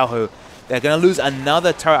and Xiaohu. They're going to lose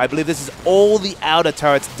another turret. I believe this is all the outer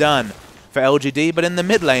turrets done for LGD, but in the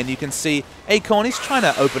mid lane you can see Acorn, he's trying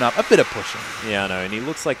to open up a bit of pushing. Yeah, I know, and he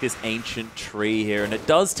looks like this ancient tree here, and it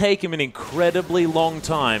does take him an incredibly long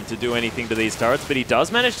time to do anything to these turrets, but he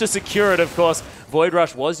does manage to secure it, of course. Void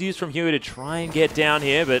Rush was used from Huey to try and get down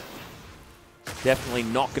here, but definitely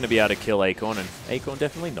not going to be able to kill Acorn, and Acorn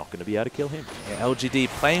definitely not going to be able to kill him. Yeah, LGD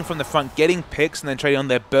playing from the front, getting picks, and then trading on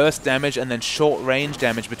their burst damage and then short range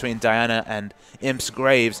damage between Diana and Imp's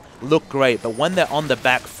Graves look great, but when they're on the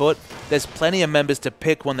back foot, there's plenty of members to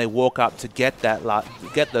pick when they walk up to get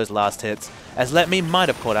those last hits, as Let Me might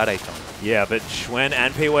have caught out Acorn. Yeah, but Xuen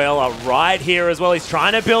and P-Whale are right here as well. He's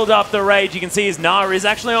trying to build up the rage. You can see his Gnar is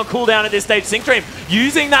actually on cooldown at this stage. Syncdream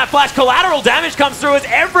using that flash. Collateral damage comes through as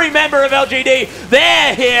every member of LGD,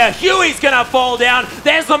 they're here. Huey's going to fall down.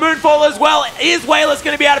 There's the Moonfall as well. Is Whalers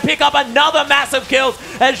going to be able to pick up another massive kill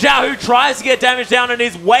as Xiaohu tries to get damage down on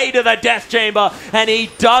his way to the Death Chamber, and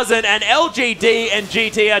he doesn't. And LGD and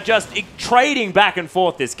GT are just trading back and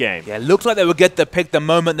forth this game. Yeah, it looks like they would get the pick the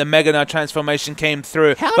moment the Mega Gnar transformation came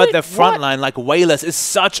through, but the front line, like Whalers, is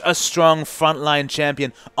such a strong frontline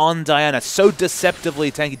champion on Diana, so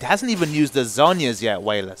deceptively tanky. He hasn't even used the Zhonya's yet,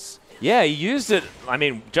 Whalers. Yeah, he used it, I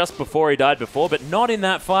mean, just before he died before, but not in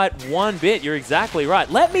that fight one bit. You're exactly right.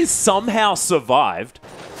 Let Me somehow survived,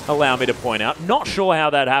 allow me to point out. Not sure how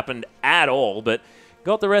that happened at all, but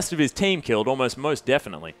got the rest of his team killed most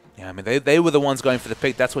definitely. Yeah, I mean, they were the ones going for the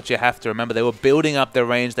pick. That's what you have to remember. They were building up their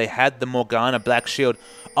range. They had the Morgana Black Shield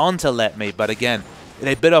onto Let Me, but again,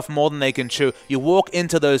 they bit off more than they can chew. You walk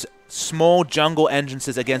into those small jungle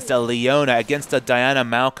entrances against a Leona, against a Diana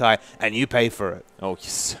Maokai, and you pay for it. Oh, you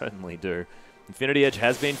certainly do. Infinity Edge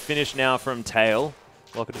has been finished now from Tail.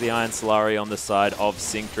 Locket of the Iron Solari on the side of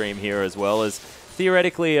Syncdream here, as well as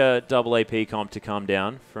theoretically a double AP comp to come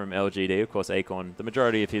down from LGD. Of course, Acorn, the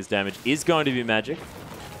majority of his damage is going to be magic.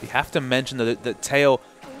 We have to mention that Tail,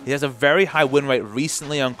 he has a very high win rate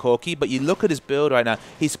recently on Corki, but you look at his build right now,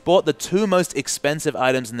 he's bought the two most expensive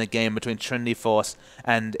items in the game between Trinity Force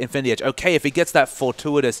and Infinity Edge. Okay, if he gets that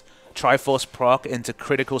fortuitous Triforce proc into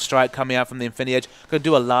Critical Strike coming out from the Infinity Edge, could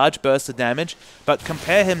do a large burst of damage, but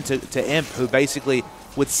compare him to Imp, who basically,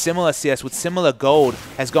 with similar CS, with similar gold,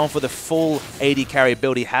 has gone for the full 80 carry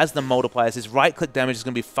build. He has the multipliers. His right-click damage is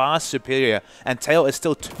going to be far superior, and Tail is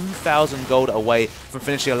still 2,000 gold away from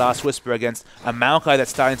finishing a Last Whisper against a Maokai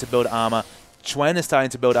that's starting to build armor. Xuen is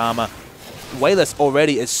starting to build armor. Whalers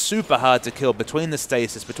already is super hard to kill between the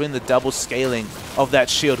stasis, between the double scaling of that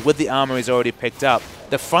shield with the armor he's already picked up.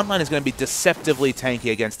 The front line is going to be deceptively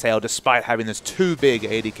tanky against Tail despite having those two big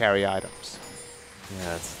 80 carry items.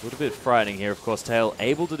 Yeah, it's a little bit frightening here. Of course, Tail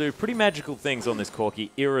able to do pretty magical things on this Corki,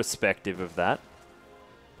 irrespective of that.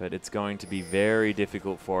 But it's going to be very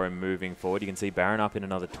difficult for him moving forward. You can see Baron up in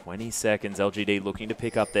another 20 seconds. LGD looking to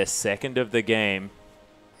pick up their second of the game.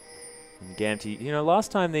 And Gamtee, you know,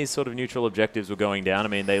 last time these sort of neutral objectives were going down, I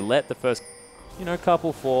mean, they let the first, you know,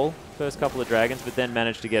 couple fall, first couple of dragons, but then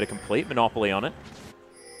managed to get a complete monopoly on it.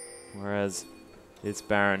 Whereas this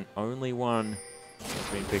Baron, only one has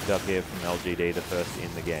been picked up here from LGD, the first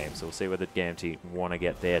in the game. So we'll see whether Gamtee want to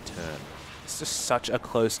get their turn. It's just such a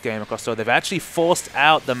close game across the board. They've actually forced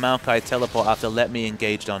out the Maokai teleport after Let Me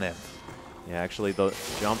engaged on him. Yeah, actually the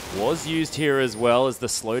jump was used here as well as the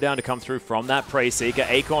slowdown to come through from that Prey Seeker.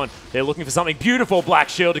 Acorn, they're looking for something beautiful. Black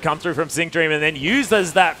Shield to come through from Sync Dream and then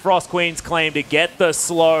uses that Frost Queen's claim to get the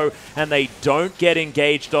slow, and they don't get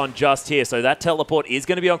engaged on just here. So that teleport is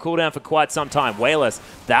going to be on cooldown for quite some time. Wayless,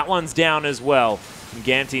 that one's down as well. And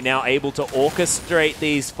Gamtee now able to orchestrate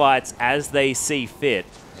these fights as they see fit.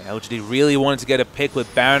 LGD really wanted to get a pick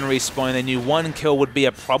with Baron respawning. They knew one kill would be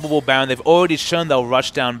a probable Baron. They've already shown they'll rush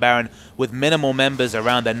down Baron with minimal members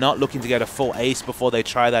around. They're not looking to get a full ace before they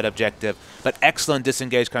try that objective. But excellent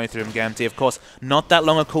disengage coming through from Gamtee. Of course, not that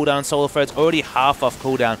long a cooldown. Solar Thread's already half off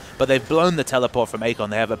cooldown, but they've blown the teleport from Acorn.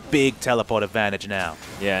 They have a big teleport advantage now.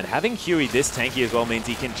 Yeah, and having Huey this tanky as well means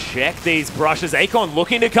he can check these brushes. Acorn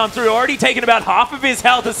looking to come through, already taken about half of his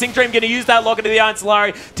health. As Sync Dream going to use that Locket of the Iron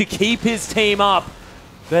Solari to keep his team up.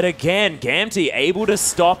 But again, Gamtee able to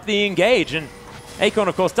stop the engage, and Acorn,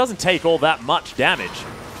 of course, doesn't take all that much damage.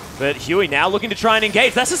 But Huey now looking to try and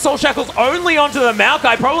engage. That's the Soul Shackles only onto the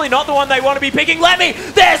Maokai. Probably not the one they want to be picking.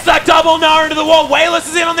 There's the double Nara into the wall. Wayless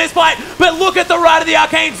is in on this fight, but look at the Rite of the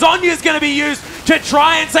Arcane. Zonya's going to be used to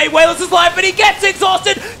try and save Wayless's life, but he gets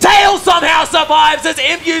exhausted. Tail somehow survives as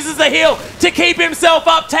Imp uses the heal to keep himself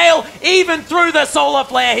up. Tail, even through the Solar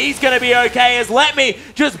Flare, he's going to be okay as Letme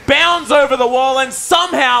just bounds over the wall, and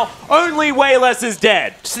somehow only Wayless is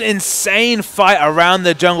dead. Just an insane fight around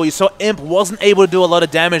the jungle. You saw Imp wasn't able to do a lot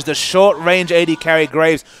of damage. The short-range AD carry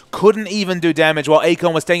Graves couldn't even do damage while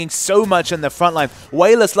Acorn was taking so much in the front line.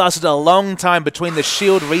 Wayless lasted a long time between the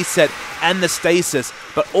shield reset and the stasis,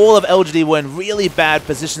 but all of LGD were in really bad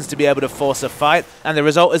positions to be able to force a fight, and the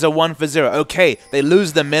result is a 1-for-0. Okay, they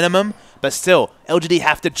lose the minimum, but still, LGD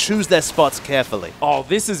have to choose their spots carefully. Oh,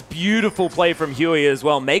 this is beautiful play from Huey as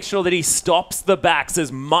well. Make sure that he stops the backs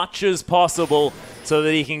as much as possible so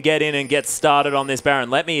that he can get in and get started on this Baron.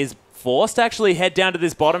 Letme is forced to actually head down to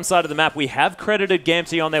this bottom side of the map. We have credited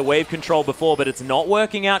Gamtee on their wave control before, but it's not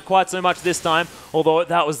working out quite so much this time, although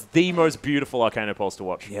that was the most beautiful Arcana Pulse to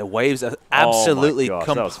watch. Yeah, waves are absolutely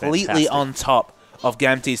completely on top of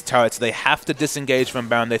Gamtee's turret, so they have to disengage from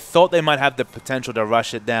Baron. They thought they might have the potential to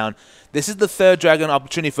rush it down. This is the third Dragon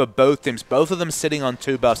opportunity for both teams, both of them sitting on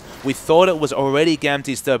 2 buffs. We thought it was already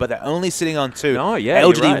Gamtee's third, but they're only sitting on 2. Oh, yeah,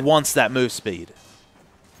 LGD wants that move speed.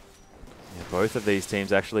 Both of these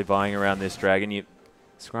teams actually vying around this Dragon.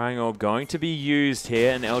 Scrying Orb going to be used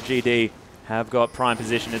here, and LGD have got prime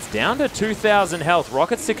position. It's down to 2,000 health.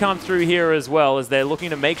 Rockets to come through here as well, as they're looking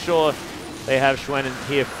to make sure they have Schwen in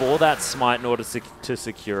here for that smite in order to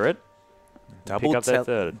secure it.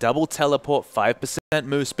 Double teleport, 5%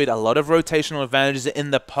 move speed, a lot of rotational advantages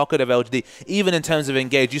in the pocket of LGD, even in terms of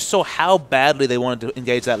engage. You saw how badly they wanted to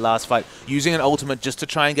engage that last fight, using an ultimate just to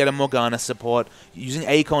try and get a Morgana support, using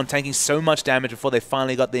Acorn tanking so much damage before they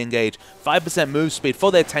finally got the engage. 5% move speed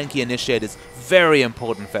for their tanky initiators, very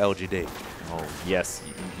important for LGD. Oh, yes.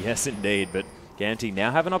 Yes, indeed, but Gamtee now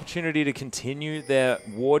have an opportunity to continue their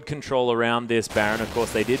ward control around this Baron. Of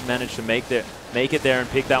course, they did manage to make it there and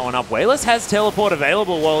pick that one up. Wayless has teleport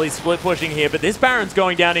available while he's split pushing here, but this Baron's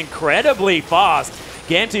going down incredibly fast.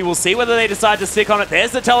 Gamtee will see whether they decide to stick on it.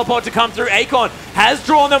 There's the teleport to come through. Acorn has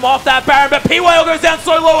drawn them off that Baron, but P-Whale goes down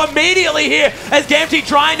so low immediately here as Gamtee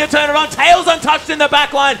trying to turn it on. Tail's untouched in the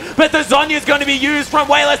back line, but the Zonya's going to be used from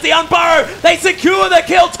Wayless. The Unburrow, they secure the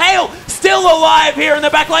kill. Tail still alive here in the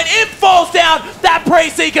back line. Imp falls down. That Prey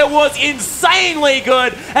Seeker was insanely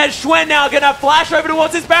good as Schwen now going to flash over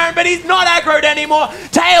towards his Baron, but he's not aggroed anymore.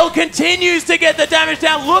 Tail continues to get the damage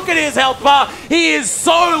down. Look at his health bar. He is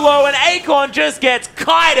so low, and Acorn just gets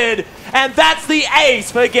kited, and that's the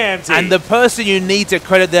ace for Gamtee. And the person you need to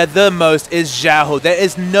credit there the most is Xiaohu. There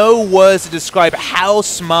is no words to describe how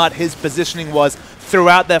smart his positioning was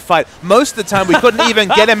throughout that fight. Most of the time, we couldn't even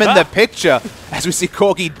get him in the picture as we see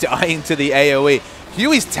Corki dying to the AoE.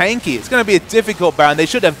 Huey's tanky. It's going to be a difficult Baron. They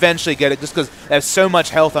should eventually get it just because they have so much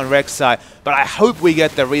health on Rek's side. But I hope we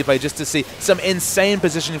get the replay just to see some insane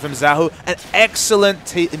positioning from Xiaohu and excellent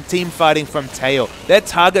team fighting from Tail. Their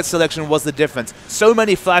target selection was the difference. So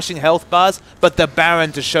many flashing health bars, but the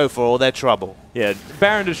Baron to show for all their trouble. Yeah,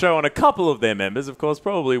 Baron to show on a couple of their members. Of course,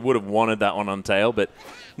 probably would have wanted that one on Tail, but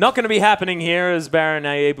not going to be happening here as Baron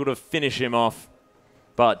now able to finish him off.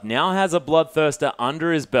 But now has a Bloodthirster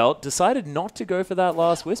under his belt. Decided not to go for that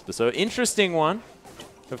last Whisper. So interesting one.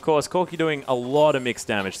 Of course, Corki doing a lot of mixed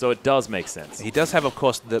damage, so it does make sense. He does have, of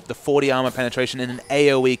course, the 40 armor penetration and an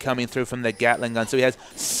AoE coming through from the Gatling gun. So he has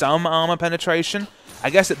some armor penetration. I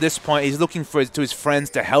guess at this point, he's looking to his friends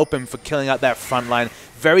to help him for killing out that front line.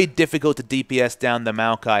 Very difficult to DPS down the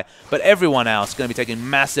Maokai. But everyone else is going to be taking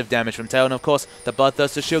massive damage from Tail. And of course, the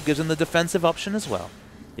Bloodthirster shield gives him the defensive option as well.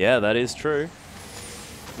 Yeah, that is true.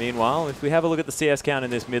 Meanwhile, if we have a look at the CS count in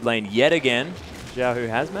this mid lane yet again, Xiaohu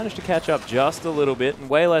has managed to catch up just a little bit, and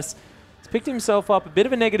Wayless has picked himself up a bit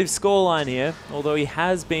of a negative scoreline here, although he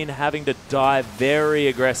has been having to die very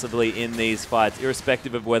aggressively in these fights,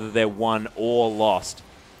 irrespective of whether they're won or lost.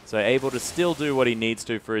 So able to still do what he needs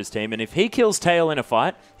to for his team, and if he kills Tail in a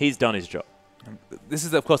fight, he's done his job. This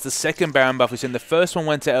is, of course, the second Baron buff we've seen. The first one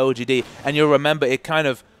went to LGD, and you'll remember it kind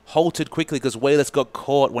of halted quickly because Wayless got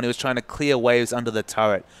caught when he was trying to clear waves under the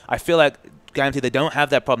turret. I feel like Gamtee, they don't have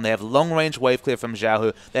that problem. They have long-range wave clear from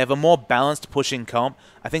Xiaohu. They have a more balanced pushing comp.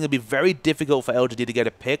 I think it'd be very difficult for LGD to get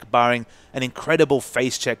a pick, barring an incredible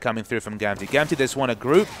face check coming through from Gamtee. Gamtee just want to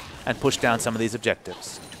group and push down some of these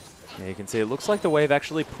objectives. Yeah, you can see it looks like the wave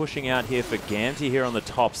actually pushing out here for Gamtee here on the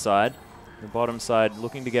top side. The bottom side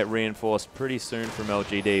looking to get reinforced pretty soon from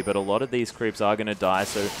LGD, but a lot of these creeps are going to die,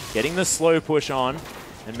 so getting the slow push on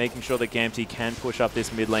and making sure that Gamtee can push up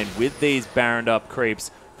this mid lane with these Baroned up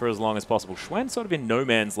creeps for as long as possible. Schwen sort of in no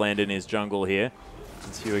man's land in his jungle here.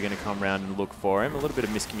 Since Huey going to come around and look for him. A little bit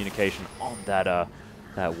of miscommunication on that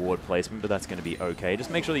that ward placement, but that's going to be okay.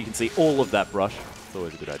 Just make sure that you can see all of that brush. It's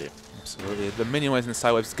always a good idea. Absolutely. The minion waves and the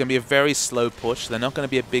side waves is going to be a very slow push. They're not going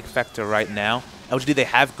to be a big factor right now. LGD, they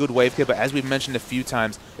have good wave clear, but as we've mentioned a few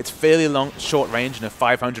times, it's fairly long, short range and a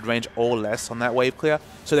 500 range or less on that wave clear.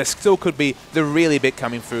 So there still could be the really big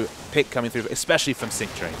pick coming through, especially from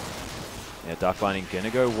Sync Train. Yeah, Dark Lightning going to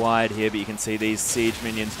go wide here, but you can see these siege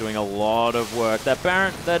minions doing a lot of work. That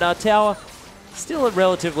Baron, that tower, still at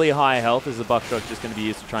relatively high health, as the Buckshot's just going to be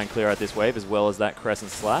used to try and clear out this wave, as well as that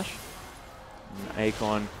Crescent Slash. And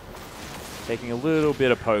Akon taking a little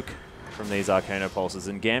bit of poke from these Arcano Pulses.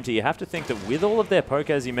 And Gamtee, you have to think that with all of their poke,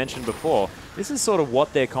 as you mentioned before, this is sort of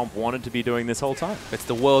what their comp wanted to be doing this whole time. It's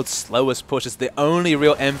the world's slowest push. It's the only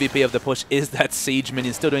real MVP of the push is that Siege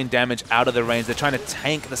minion still doing damage out of the range. They're trying to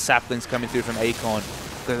tank the saplings coming through from Akon.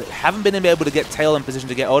 They haven't been able to get Tail in position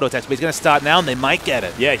to get auto attacks, but he's going to start now and they might get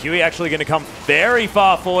it. Yeah, Huey actually going to come very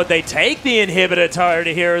far forward. They take the inhibitor turret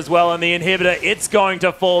here as well, and the inhibitor, it's going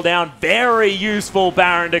to fall down. Very useful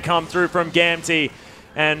Baron to come through from Gamtee.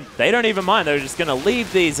 And they don't even mind. They're just going to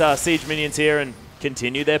leave these siege minions here and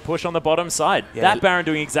continue their push on the bottom side. Yeah, that Baron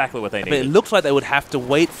doing exactly what they need. But it looks like they would have to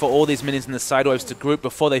wait for all these minions in the side waves to group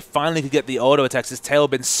before they finally could get the auto attacks. His Tail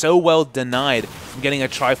had been so well denied from getting a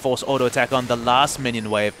Triforce auto attack on the last minion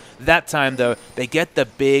wave. That time, though, they get the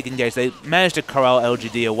big engage. They managed to corral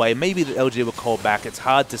LGD away. Maybe the LGD will call back. It's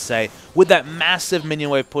hard to say. With that massive minion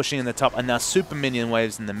wave pushing in the top and now super minion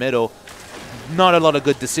waves in the middle, not a lot of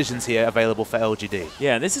good decisions here available for LGD.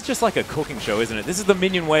 Yeah, this is just like a cooking show, isn't it? This is the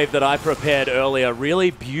minion wave that I prepared earlier.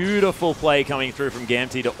 Really beautiful play coming through from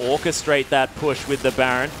Gamtee to orchestrate that push with the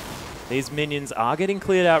Baron. These minions are getting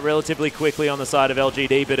cleared out relatively quickly on the side of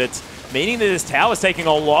LGD, but it's meaning that this tower's taking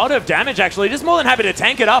a lot of damage, actually. Just more than happy to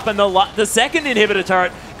tank it up, and the second inhibitor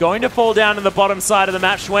turret going to fall down to the bottom side of the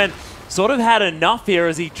map. Schwen sort of had enough here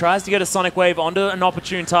as he tries to get a Sonic Wave onto an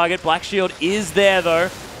opportune target. Black Shield is there, though.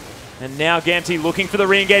 And now Gamtee looking for the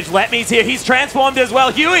re-engage. Letme's here. He's transformed as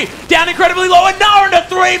well. Huey down incredibly low. And Nara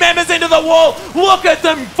 3 members into the wall. Look at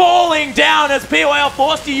them falling down as PYL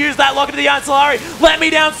forced to use that locket of the Ancillary. Letme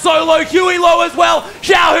down so low. Huey low as well.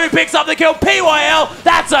 Xiaohu picks up the kill. PYL,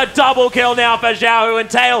 that's a double kill now for Xiaohu. And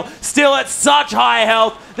Tail still at such high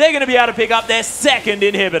health. They're going to be able to pick up their second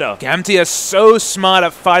inhibitor. Gamtee are so smart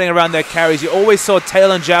at fighting around their carries. You always saw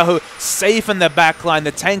Tail and Xiaohu safe in the back line,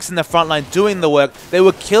 the tanks in the front line doing the work. They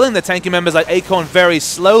were killing the tanky members like Akon very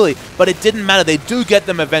slowly, but it didn't matter. They do get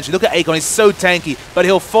them eventually. Look at Akon. He's so tanky, but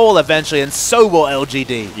he'll fall eventually, and so will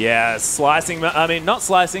LGD. Yeah, not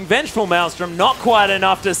slicing. Vengeful Maelstrom, not quite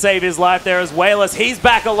enough to save his life there as Wayless. He's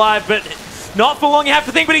back alive, but not for long, you have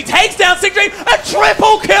to think, but he takes down Sync Train. A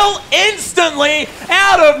triple kill instantly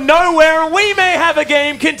out of nowhere. We may have a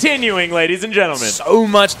game continuing, ladies and gentlemen. So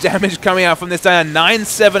much damage coming out from this Diana. 9,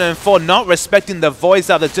 7, and 4, not respecting the voice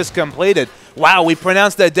out that's just completed. Wow, we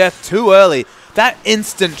pronounced their death too early. That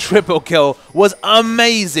instant triple kill was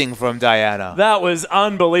amazing from Diana. That was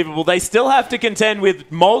unbelievable. They still have to contend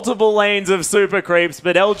with multiple lanes of super creeps,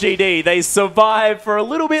 but LGD, they survive for a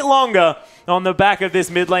little bit longer on the back of this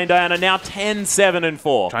mid lane Diana, now 10, 7, and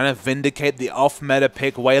 4. Trying to vindicate the off-meta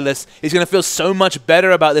pick. Wayless, he's going to feel so much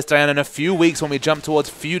better about this Diana in a few weeks when we jump towards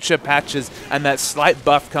future patches and that slight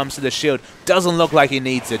buff comes to the shield. Doesn't look like he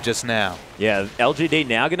needs it just now. Yeah, LGD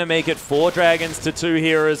now going to make it 4 dragons to 2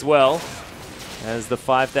 here as well, as the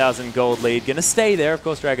 5,000 gold lead going to stay there. Of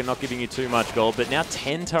course, Dragon not giving you too much gold, but now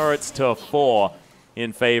 10 turrets to 4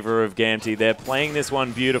 in favor of Gamtee. They're playing this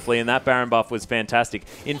one beautifully, and that Baron buff was fantastic.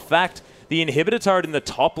 In fact, the inhibitor turret in the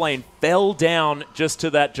top lane fell down just to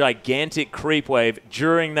that gigantic creep wave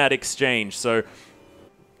during that exchange. So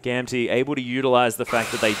Gamtee able to utilize the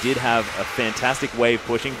fact that they did have a fantastic wave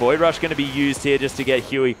pushing. Void Rush going to be used here just to get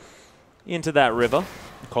Huey into that river.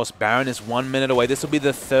 Of course, Baron is 1 minute away. This will be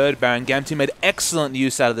the third Baron. Gamtee made excellent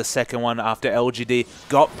use out of the second one after LGD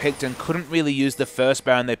got picked and couldn't really use the first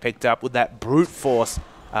Baron they picked up with that brute force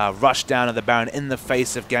rush down of the Baron in the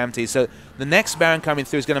face of Gamtee. So the next Baron coming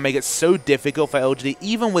through is going to make it so difficult for LGD,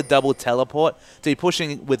 even with double teleport, to be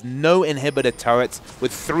pushing with no inhibitor turrets,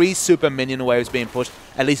 with 3 super minion waves being pushed,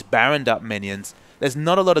 at least Baroned up minions. There's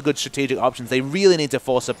not a lot of good strategic options. They really need to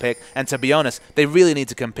force a pick, and to be honest, they really need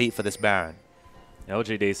to compete for this Baron.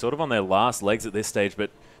 LGD sort of on their last legs at this stage,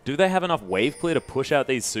 but do they have enough wave clear to push out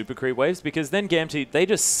these super creep waves? Because then Gamtee, they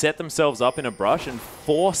just set themselves up in a brush and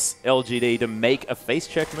force LGD to make a face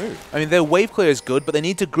check move. I mean, their wave clear is good, but they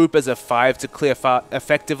need to group as a 5 to clear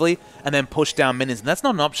effectively and then push down minions. And that's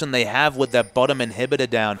not an option they have with their bottom inhibitor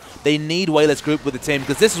down. They need Wayless group with the team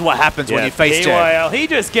because this is what happens when you face check. He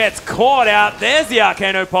just gets caught out. There's the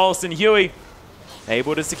Arcano Pulse, and Huey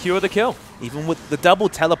able to secure the kill. Even with the double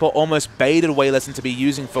teleport almost baited Wayless into be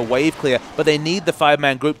using for wave clear, but they need the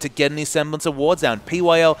 5-man group to get any semblance of wards down.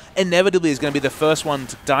 PYL inevitably is going to be the first one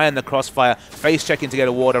to die in the crossfire, face checking to get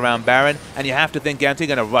a ward around Baron, and you have to think Gamtee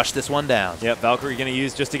going to rush this one down. Yep, Valkyrie going to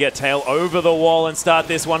use just to get Tail over the wall and start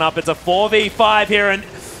this one up. It's a 4v5 here, and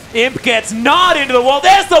Imp gets gnawed into the wall.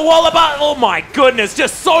 There's the wall about. Oh my goodness,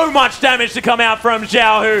 just so much damage to come out from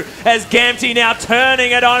Xiaohu as Gamtee now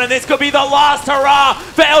turning it on, and this could be the last hurrah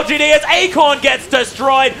for LGD as Acorn gets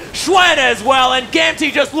destroyed, Schwen as well, and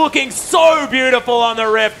Gamtee just looking so beautiful on the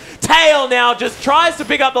Rift. Tail now just tries to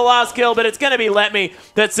pick up the last kill, but it's going to be Let Me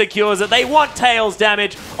that secures it. They want Tail's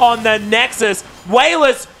damage on the Nexus.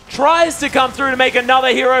 Wayless tries to come through to make another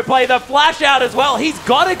hero play. The flash out as well. He's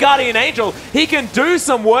got a Guardian Angel. He can do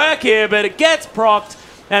some work here, but it gets procced.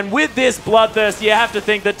 And with this Bloodthirst, you have to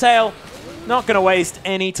think that Tail not going to waste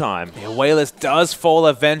any time. Yeah, Wayless does fall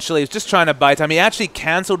eventually. He's just trying to buy time. He actually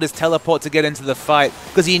cancelled his teleport to get into the fight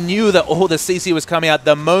because he knew that all the CC was coming out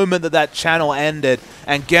the moment that that channel ended.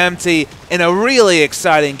 And Gamtee, in a really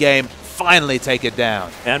exciting game, finally take it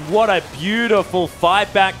down. And what a beautiful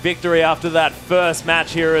fight-back victory after that first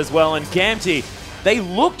match here as well. And Gamtee, they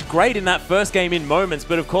looked great in that first game in moments,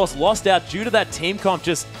 but of course lost out due to that team comp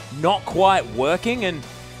just not quite working. And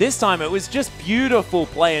this time it was just beautiful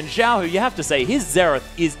play. And Xiaohu, you have to say, his Xerath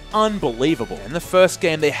is unbelievable. In the first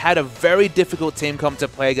game, they had a very difficult team comp to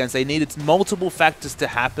play against. They needed multiple factors to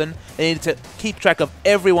happen. They needed to keep track of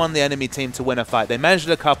everyone in the enemy team to win a fight. They managed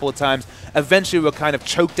it a couple of times. Eventually, were kind of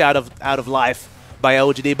choked out of life by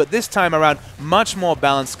LGD, but this time around, much more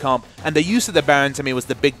balanced comp, and the use of the Baron to me was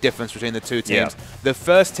the big difference between the two teams. Yeah. The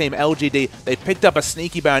first team, LGD, they picked up a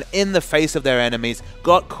sneaky Baron in the face of their enemies,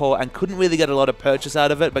 got caught, and couldn't really get a lot of purchase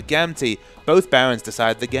out of it, but Gamtee, both Barons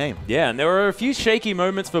decided the game. Yeah, and there were a few shaky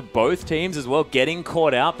moments for both teams as well, getting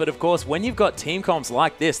caught out, but of course, when you've got team comps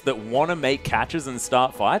like this that want to make catches and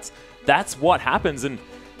start fights, that's what happens, and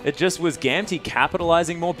it just was Gamtee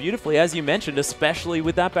capitalizing more beautifully, as you mentioned, especially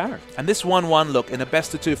with that Baron. And this 1-1 look, in a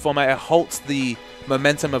best-of-2 format, it halts the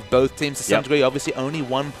momentum of both teams to some degree. Obviously, only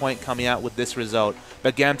 1 point coming out with this result.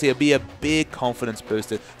 But Gamtee will be a big confidence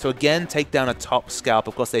booster. So again, take down a top scalp.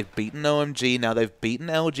 Of course, they've beaten OMG. Now they've beaten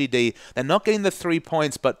LGD. They're not getting the 3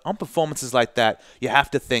 points, but on performances like that, you have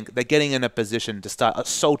to think they're getting in a position to start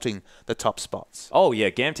assaulting the top spots. Oh yeah,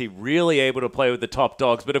 Gamtee really able to play with the top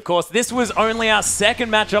dogs. But of course, this was only our second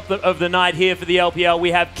matchup of the night here for the LPL.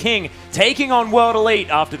 We have King taking on World Elite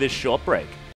after this short break.